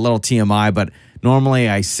also a little TMI, but normally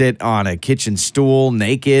I sit on a kitchen stool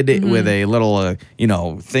naked with a little,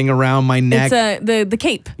 thing around my neck. It's the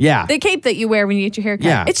cape. Yeah. The cape that you wear when you get your hair cut.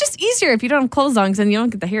 Yeah. It's just easier if you don't have clothes on, because then you don't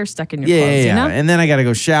get the hair stuck in your clothes, Yeah. you know? And then I got to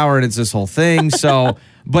go shower, and it's this whole thing. So,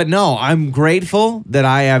 but no, I'm grateful that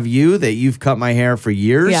I have you, that you've cut my hair for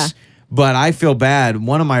years. Yeah. But I feel bad.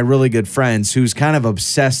 One of my really good friends who's kind of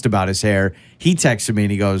obsessed about his hair, he texted me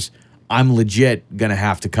and he goes, I'm legit going to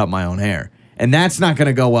have to cut my own hair. And that's not going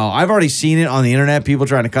to go well. I've already seen it on the internet, people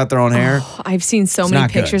trying to cut their own hair. Oh, I've seen so It's many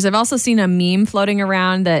not good. pictures. I've also seen a meme floating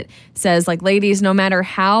around that says, like, ladies, no matter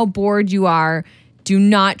how bored you are, do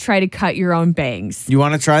not try to cut your own bangs. You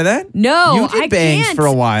want to try that? No, You did I bangs can't. for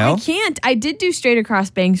a while. I can't. I did do straight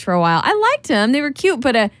across bangs for a while. I liked them. They were cute,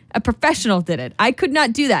 but a professional did it. I could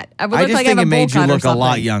not do that. I would I look just like I think have it a bowl made you cut or look a lot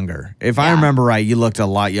something. younger. If I Yeah. remember right, you looked a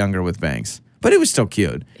lot younger with bangs. But it was still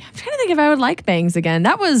cute. I'm trying to think if I would like bangs again.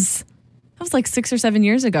 That was like 6 or 7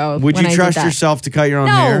 years ago. Would when you I trust did that. yourself to cut your own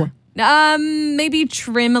hair? No. Maybe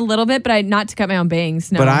trim a little bit, but not to cut my own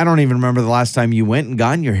bangs. No. But I don't even remember the last time you went and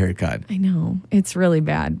got your hair cut. I know. It's really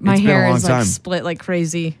bad. My It's been a hair long is time. like split like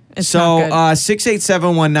crazy. It's So not good.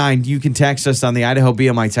 68719, you can text us on the Idaho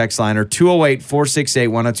BMI text line or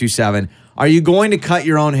 208-468-1027. Are you going to cut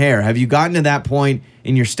your own hair? Have you gotten to that point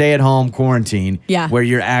in your stay-at-home quarantine where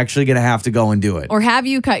you're actually going to have to go and do it? Or have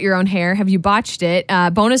you cut your own hair? Have you botched it?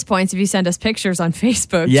 Bonus points if you send us pictures on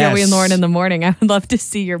Facebook. Yes. Joey and Lauren in the morning. I would love to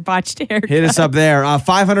see your botched hair. Hit us up there.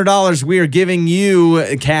 $500. We are giving you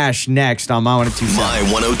cash next on My 1027.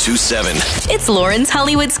 My 1027. It's Lauren's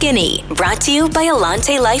Hollywood Skinny, brought to you by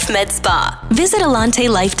Alante Life Med Spa. Visit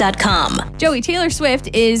AlanteLife.com. Joey, Taylor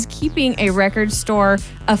Swift is keeping a record store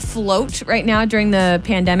afloat right now during the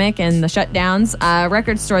pandemic and the shutdowns. A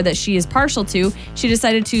record store that she is partial to. She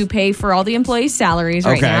decided to pay for all the employees' salaries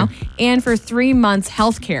right now and for 3 months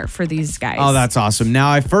health care for these guys. Oh, that's awesome. Now,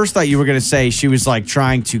 I first thought you were going to say she was like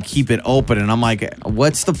trying to keep it open. And I'm like,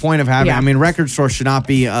 what's the point of having Yeah. I mean, record store should not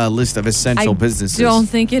be a list of essential businesses. I don't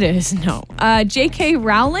think it is, no. J.K.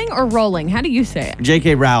 Rowling or Rowling? How do you say it?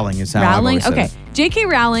 J.K. Rowling is how I've Rowling? always said Okay. it. J.K.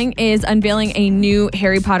 Rowling is unveiling a new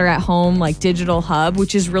Harry Potter at Home like digital hub,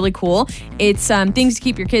 which is really cool. It's things to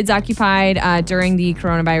keep your kids occupied during the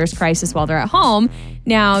coronavirus crisis while they're at home.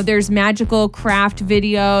 Now, there's magical craft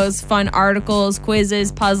videos, fun articles,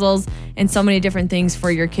 quizzes, puzzles, and so many different things for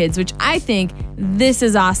your kids, which I think this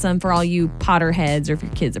is awesome for all you Potterheads or if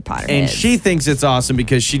your kids are Potterheads. And she thinks it's awesome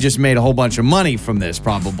because she just made a whole bunch of money from this,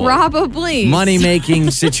 probably. Probably. Money-making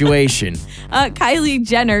situation. Kylie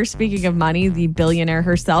Jenner, speaking of money, the billionaire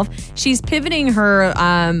herself, she's pivoting her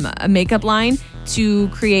makeup line to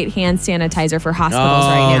create hand sanitizer for hospitals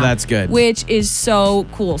right now. Oh, that's good. Which is so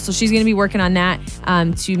cool. So she's going to be working on that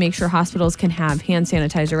to make sure hospitals can have hand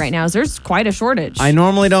sanitizer right now. There's quite a shortage. I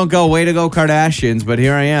normally don't go, way to go Kardashians, but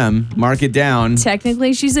here I am. Mark it down.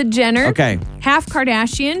 Technically, she's a Jenner. Okay. Half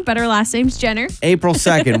Kardashian, but her last name's Jenner. April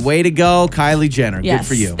 2nd. Way to go, Kylie Jenner. Yes, Good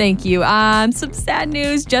for you. Thank you. Some sad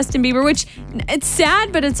news. Justin Bieber, which it's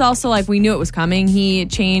sad, but it's also like we knew it was coming. He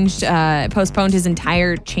postponed his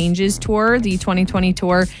entire Changes tour, the 2020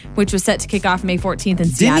 tour, which was set to kick off May 14th in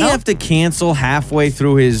Seattle. Didn't he have to cancel halfway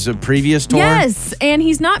through his previous tour? Yes, and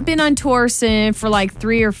he's not been on tour for like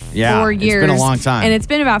 3 or 4 years. It's been a long time. And it's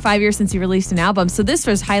been about 5 years since he released an album. So this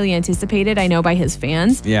was highly anticipated, I know, by his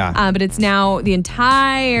fans. Yeah. But it's now, the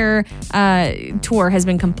entire tour has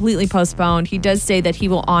been completely postponed. He does say that he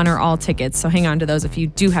will honor all tickets. So hang on to those if you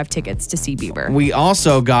do have tickets to see Bieber. We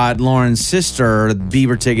also got Lauren's sister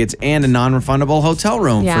Bieber tickets and a non-refundable hotel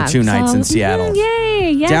room for 2 nights in Seattle.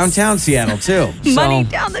 Yay, yes. Downtown Seattle, too. Money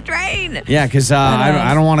down the drain. Yeah, because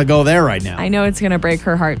I don't want to go there right now. I know it's going to break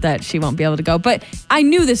her heart that she won't be able to go, but I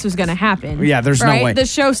knew this was going to happen. Yeah, there's no way. The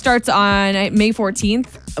show starts on May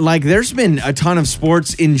 14th. Like, there's been a ton of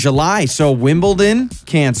sports in July. So Wimbledon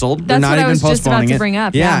canceled. They're That's not what I even was just postponing about to it. bring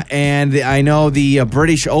up. Yeah, and I know the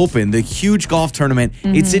British Open, the huge golf tournament,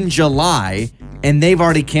 it's in July, and they've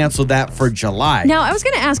already canceled that for July. Now, I was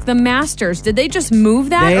going to ask the Masters, did they just move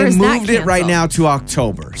that, or is that moved it right now to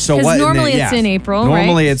October. So 'Cause what? normally it's in April,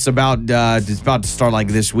 Normally right? it's about to start like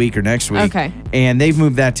this week or next week. Okay. And they've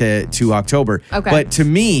moved that to October. Okay. But to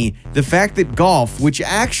me, the fact that golf, which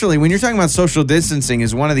actually, when you're talking about social distancing,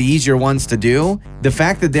 is one of the easier ones to do, the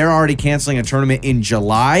fact that they're already canceling a tournament in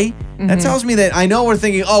July, that tells me that I know we're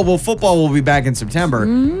thinking, oh, well, football will be back in September.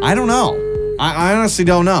 I don't know. I honestly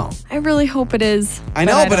don't know. I really hope it is. I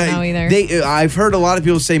know, but I don't know either. I've heard a lot of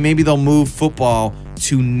people say maybe they'll move football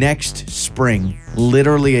to next spring,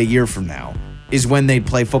 literally a year from now, is when they'd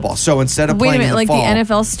play football. So instead of Wait a playing minute, in the like fall, the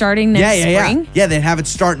NFL starting next spring? Yeah, they'd have it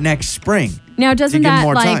start next spring. Now, doesn't give them that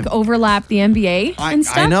more like time. overlap the NBA and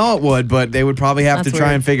stuff? I know it would, but they would probably have That's to try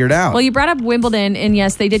weird. and figure it out. Well, you brought up Wimbledon, and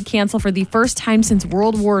yes, they did cancel for the first time since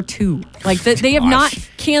World War II. Like, they have not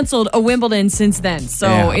canceled a Wimbledon since then.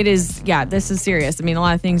 So this is serious. I mean, a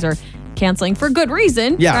lot of things are canceling for good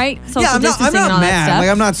reason, right? Social I'm distancing not and all that mad. stuff. Like,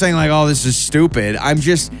 I'm not saying like, oh, this is stupid. I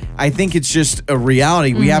think it's just a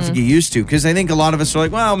reality we have to get used to, because I think a lot of us are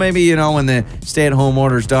like, well, maybe, when the stay-at-home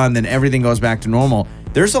order's done, then everything goes back to normal.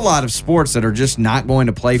 There's a lot of sports that are just not going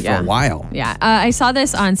to play for a while. Yeah. I saw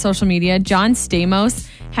this on social media. John Stamos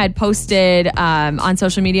had posted on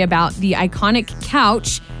social media about the iconic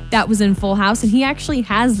couch that was in Full House, and he actually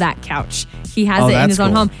has that couch. He has it in his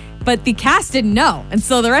own home. But the cast didn't know. And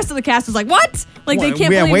so the rest of the cast was like, what? Like, they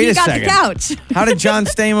can't believe he got the couch. How did John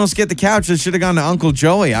Stamos get the couch? It should have gone to Uncle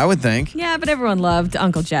Joey, I would think. Yeah, but everyone loved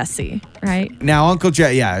Uncle Jesse, right? Now, Uncle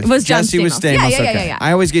Jesse, It was John Jesse was Stamos. Stamos. Yeah.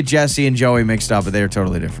 I always get Jesse and Joey mixed up, but they're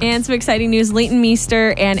totally different. And some exciting news. Leighton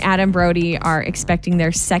Meester and Adam Brody are expecting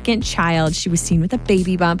their second child. She was seen with a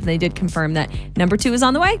baby bump, and they did confirm that number 2 is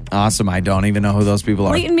on the way. Awesome. I don't even know who those people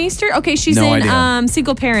are. Leighton Meester? Okay, she's No in idea.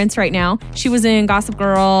 Single Parents right now. She was in Gossip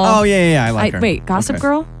Girl. Oh, yeah. I like her. Wait, Gossip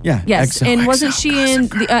Girl? Yeah. Yes. XO, and wasn't XO, she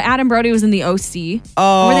Gossip in the Adam Brody was in the OC?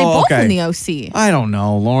 Oh, Or were they both okay. in the OC? I don't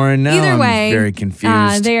know, Lauren. Now Either I'm way, very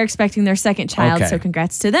confused. they are expecting their second child, Okay. so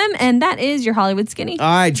congrats to them. And that is your Hollywood Skinny. All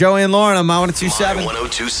right, Joey and Lauren on My 1027.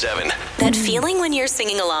 1027. That feeling when you're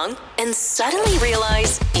singing along and suddenly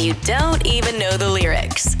realize you don't even know the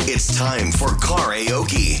lyrics. It's time for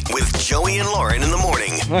karaoke with Joey and Lauren in the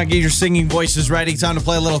morning. All right, get your singing voices ready. Time to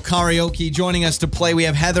play a little karaoke. Joining us to play, we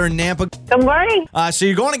have Heather and Nampa. Good morning. So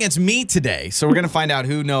you're going against me today. So we're going to find out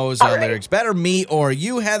who knows lyrics better, me or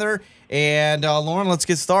you, Heather. And Lauren, let's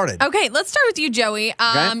get started. Okay, let's start with you, Joey.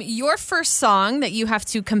 Your first song that you have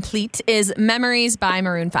to complete is Memories by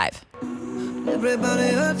Maroon 5. Everybody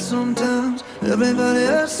hurts sometimes, everybody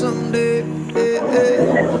hurts someday.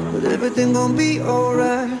 But everything gon' be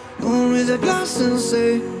alright. Gonna raise a glass and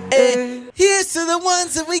say, hey. Here's to the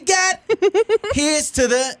ones that we got. Here's to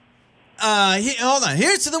the hold on.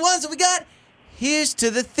 Here's to the ones that we got. Here's to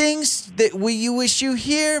the things that you wish you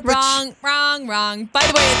hear. But Wrong. By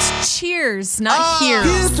the way, it's Cheers, not Here's.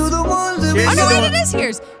 Here's to the ones that we Oh, no, got. wait, it is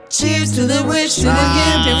Here's. Cheers to the wish, to the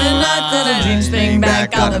gift, to the night that our dreams bring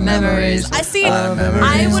back all the memories. I see. I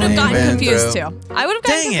would have gotten confused too. I would have gotten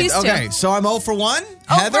dang it. confused Okay, too. so I'm 0 for 1. 0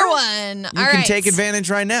 Heather, for 1. you All can right. take advantage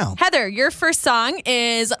right now. Heather, your first song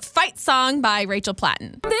is Fight Song by Rachel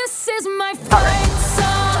Platten. This is my fight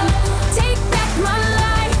song. Take back my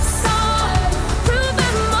life song. Prove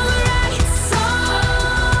I'm alright song.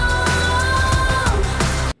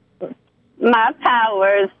 My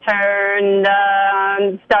power's turned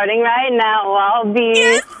on. Starting right now, I'll be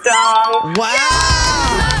strong. Wow.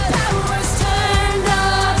 My power's turned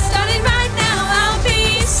up. Starting right now, I'll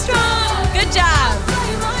be strong. Good job.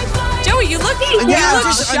 Joey, you look I'm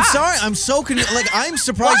shocked. sorry. I'm so I'm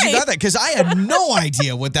surprised you Why? got that, because I had no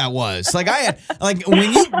idea what that was. Like, I had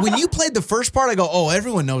when you played the first part, I go, oh,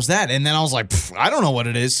 everyone knows that, and then I was like, I don't know what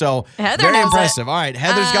it is. So Heather very knows impressive. All right,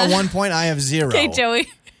 Heather's got 1 point. I have 0. Okay, Joey.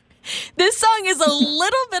 This song is a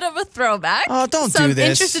little bit of a throwback. Oh, don't so do I'm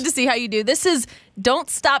this. interested to see how you do. This is Don't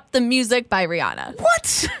Stop the Music by Rihanna.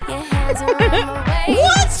 What?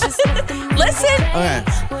 What? Listen. Okay.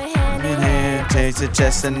 Taste it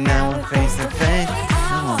just and now we're face to face.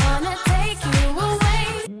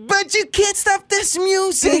 But you can't stop this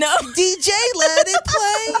music. No. DJ, let it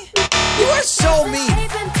play. You are so mean.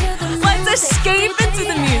 Let's escape into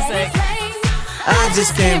the music. I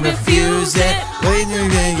just can't refuse it. When you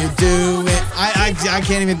do it. I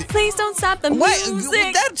can't even. Please don't stop the Wait,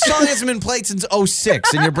 music. that song hasn't been played since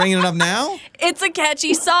 06, and you're bringing it up now? It's a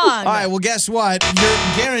catchy song. All right, well, guess what? You're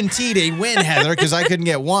guaranteed a win, Heather, because I couldn't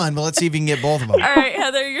get one, but let's see if you can get both of them. All right,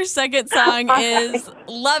 Heather, your second song is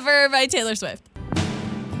Lover by Taylor Swift.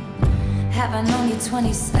 Have I known you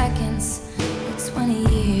 20 seconds or 20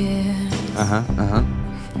 years?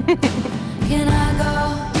 Can I go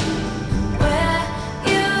where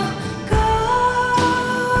you go?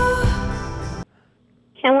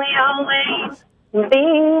 Can we always be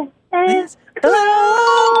as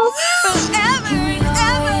close? Forever and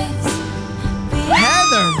ever.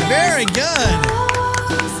 Heather, very good.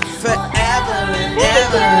 Forever and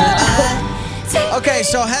ever. Okay,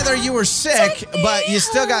 so Heather, you were sick, but you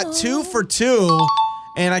still got 2 for 2,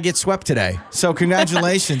 and I get swept today. So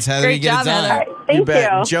congratulations, Heather. Great you get job, it done. Heather. Thank you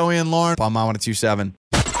bet. you. Joey and Lauren on My 1027.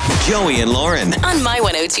 Joey and Lauren. On My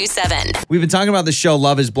 1027. We've been talking about the show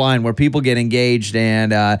Love is Blind, where people get engaged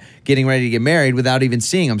and getting ready to get married without even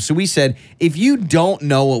seeing them. So we said, if you don't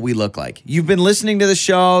know what we look like, you've been listening to the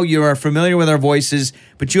show, you are familiar with our voices,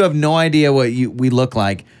 but you have no idea what we look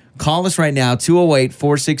like, call us right now,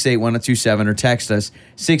 208-468-1027, or text us,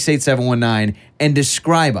 68719, and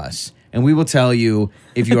describe us. And we will tell you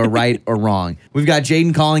if you are right or wrong. We've got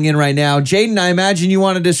Jaden calling in right now. Jaden, I imagine you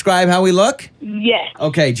want to describe how we look? Yes.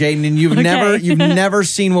 Okay, Jaden, and you've never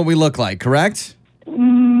seen what we look like, correct?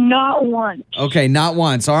 Not once. Okay, not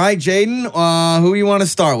once. All right, Jaden, who you want to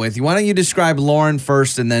start with? Why don't you describe Lauren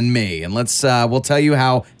first and then me, and we'll tell you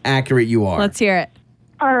how accurate you are. Let's hear it.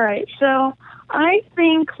 All right. So I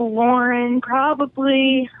think Lauren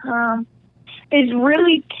probably is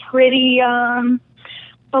really pretty.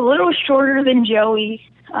 A little shorter than Joey.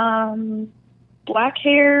 Black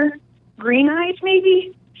hair, green eyes,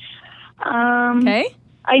 maybe. Okay.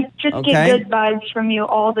 I just get good vibes from you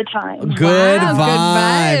all the time. Good Wow,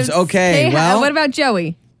 vibes. good vibes. Okay, Hey, well. what about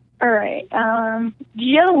Joey? All right.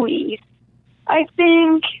 Joey, I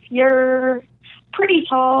think you're pretty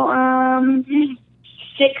tall.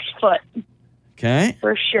 6 foot Okay,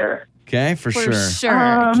 for sure. okay, for sure.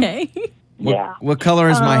 Sure. Okay. Yeah. What color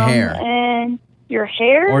is my hair? And your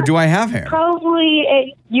hair? Or do I have hair?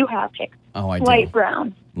 Probably you have hair. Oh, I do. Light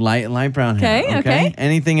brown. Light brown hair. Okay, okay.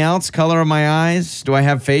 Anything else? Color of my eyes? Do I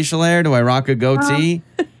have facial hair? Do I rock a goatee?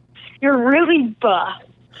 You're really buff.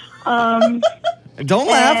 Don't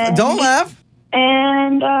laugh. Don't laugh.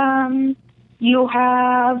 And you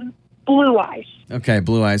have blue eyes. Okay,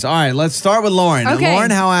 blue eyes. All right, let's start with Lauren. Okay.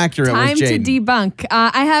 Lauren, how accurate Time was to Jaden? debunk.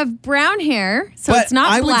 I have brown hair, so But it's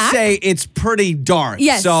not I black. would say it's pretty dark.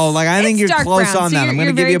 Yes. So, I think It's you're dark close brown, on so that. I'm going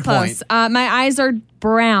to give very you a close. point. My eyes are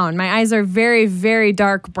brown. My eyes are very, very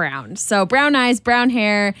dark brown. So brown eyes, brown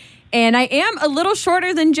hair, and I am a little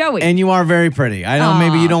shorter than Joey. And you are very pretty. I know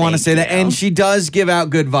maybe you don't want to thank say that. you. And she does give out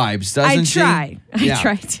good vibes, doesn't I she? try. Yeah. I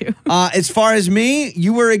try to. As far as me,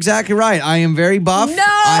 you were exactly right. I am very buff. No!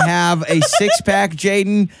 I have a six-pack,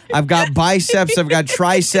 Jaden. I've got biceps. I've got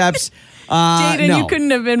triceps. Jaden, no. you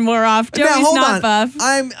couldn't have been more off. Joey's Now, hold not on. buff.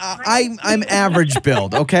 I'm average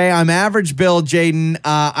build, okay? I'm average build, Jaden.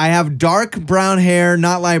 I have dark brown hair,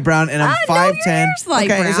 not light brown, and I'm 5'10". Your hair's light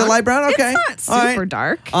okay, is it brown. light brown? Okay. It's not All right. super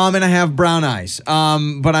dark. And I have brown eyes.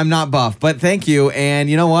 But I'm not buff. But thank you. And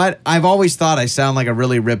you know what? I've always thought I sound like a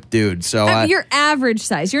really ripped dude. So You're average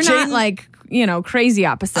size. You're not Jaden- crazy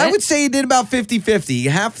opposite. I would say you did about 50-50.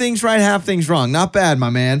 Half things right, half things wrong. Not bad, my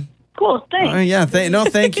man. Cool, thanks. Yeah,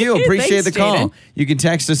 thank you. Appreciate Thanks, the call. Jaden. You can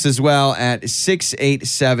text us as well at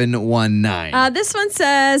 68719. This one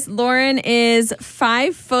says Lauren is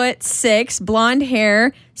 5'6", blonde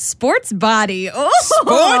hair, sports body. Oh, Sports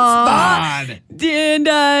bod.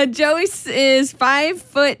 And Joey is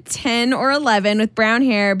 5'10" or 11 with brown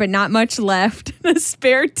hair, but not much left. A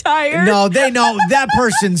spare tire. No, they know that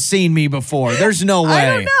person's seen me before. There's no way. I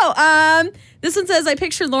don't know. This one says I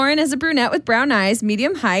picture Lauren as a brunette with brown eyes,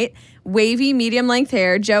 medium height, wavy, medium length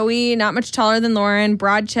hair. Joey, not much taller than Lauren,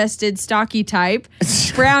 broad chested, stocky type,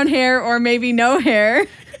 brown hair or maybe no hair.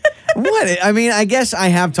 What? I mean, I guess I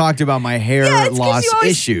have talked about my hair It's 'cause loss you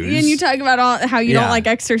always- issues. And you talk about how you Yeah. don't like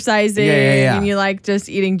exercising Yeah. and you like just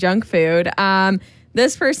eating junk food.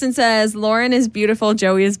 This person says Lauren is beautiful,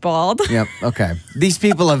 Joey is bald. Yep. Okay. These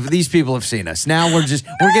people have seen us. Now we're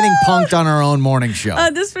getting punked on our own morning show.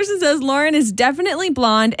 This person says Lauren is definitely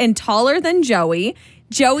blonde and taller than Joey.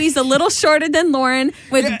 Joey's a little shorter than Lauren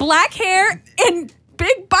with black hair and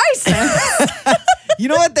big biceps. You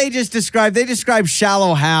know what they just described? They described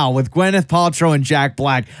Shallow Hal with Gwyneth Paltrow and Jack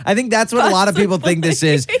Black. I think that's what a lot of people think this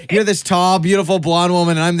is. You're this tall, beautiful blonde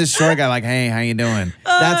woman, and I'm this short guy. Like, hey, how you doing?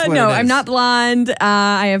 That's what no, it is. I'm not blonde.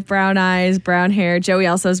 I have brown eyes, brown hair. Joey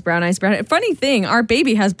also has brown eyes, brown hair. Funny thing, our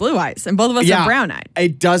baby has blue eyes, and both of us are brown-eyed.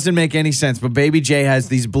 It doesn't make any sense, but baby Jay has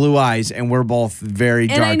these blue eyes, and we're both very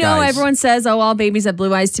dark eyes. And I know everyone says, oh, all babies have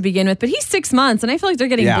blue eyes to begin with, but he's 6 months, and I feel like they're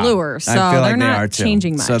getting bluer, so I feel like they're they not are too.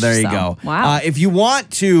 changing much. So there you go. Wow. If you want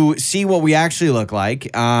to see what we actually look like,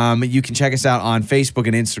 you can check us out on Facebook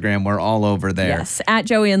and Instagram. We're all over there. Yes, at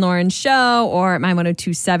Joey and Lauren Show or at My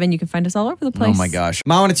 1027. You can find us all over the place. Oh my gosh.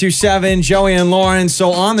 My 1027, Joey and Lauren.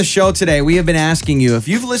 So on the show today, we have been asking you if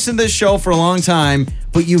you've listened to this show for a long time,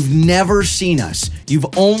 but you've never seen us. You've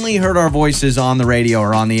only heard our voices on the radio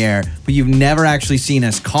or on the air, but you've never actually seen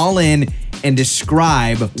us. Call in and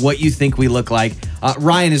describe what you think we look like.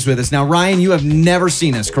 Ryan is with us. Now, Ryan, you have never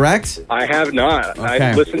seen us, correct? I have not. Okay.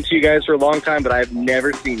 I've listened to you guys for a long time, but I've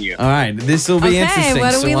never seen you. All right. This will be interesting.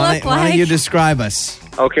 What do so we why look don't like? you describe us?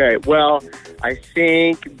 Okay, well, I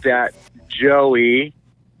think that Joey,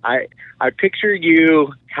 I picture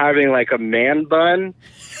you having like a man bun,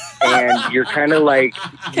 and you're kind of like,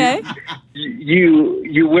 Okay.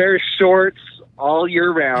 you wear shorts all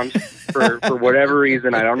year round for whatever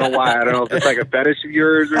reason. I don't know why. I don't know if it's like a fetish of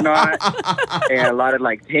yours or not. And a lot of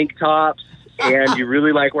like tank tops. And you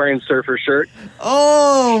really like wearing surfer shirts.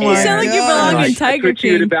 Oh, my You sound like you belong God. in Tiger I put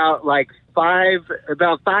you at King. about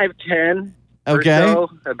 5'10" Okay. or so,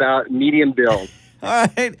 about medium build. All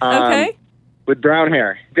right. Okay. With brown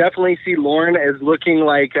hair. Definitely see Lauren as looking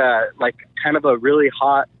like kind of a really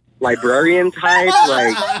hot librarian type.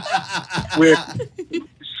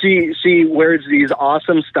 She wears these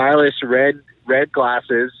awesome stylish red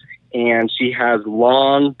glasses, and she has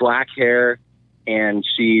long black hair, and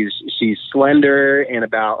she's slender and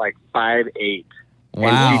about 5'8". Wow.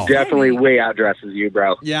 And she definitely way outdresses you,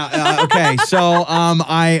 bro. Yeah. Okay. So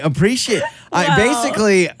I appreciate. Wow.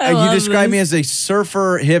 Basically, I you love describe me this. as a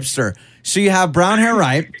surfer hipster. So you have brown hair,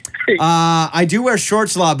 right? I do wear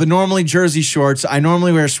shorts a lot, but normally jersey shorts. I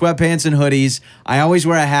normally wear sweatpants and hoodies. I always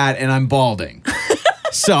wear a hat, and I'm balding.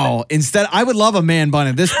 So instead, I would love a man bun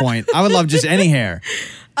at this point. I would love just any hair.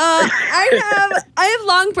 I have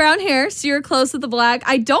long brown hair, so you're close with the black.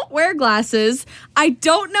 I don't wear glasses. I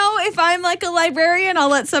don't know if I'm like a librarian. I'll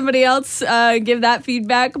let somebody else give that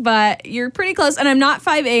feedback, but you're pretty close. And I'm not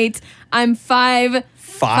 5'8". I'm 5'5".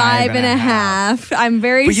 5.5. I'm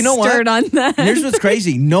very But you know stirred what? on that. Here's what's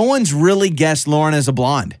crazy. No one's really guessed Lauren as a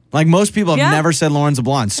blonde. Like most people have never said Lauren's a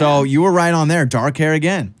blonde. So you were right on there. Dark hair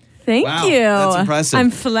again. Thank Wow, you. that's impressive.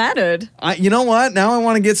 I'm flattered. You know what? Now I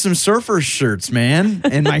want to get some surfer shirts, man,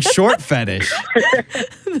 and my short fetish.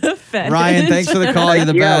 Ryan, thanks for the call. You're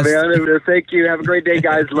the best. Man. Thank you. Have a great day,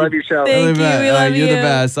 guys. Love your show. Thank you. We love You're you. the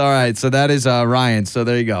best. All right. So that is Ryan. So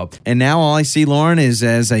there you go. And now all I see Lauren is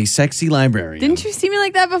as a sexy librarian. Didn't you see me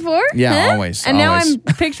like that before? Yeah, always. And always. now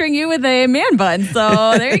I'm picturing you with a man bun.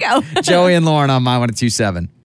 So there you go. Joey and Lauren on My 1027.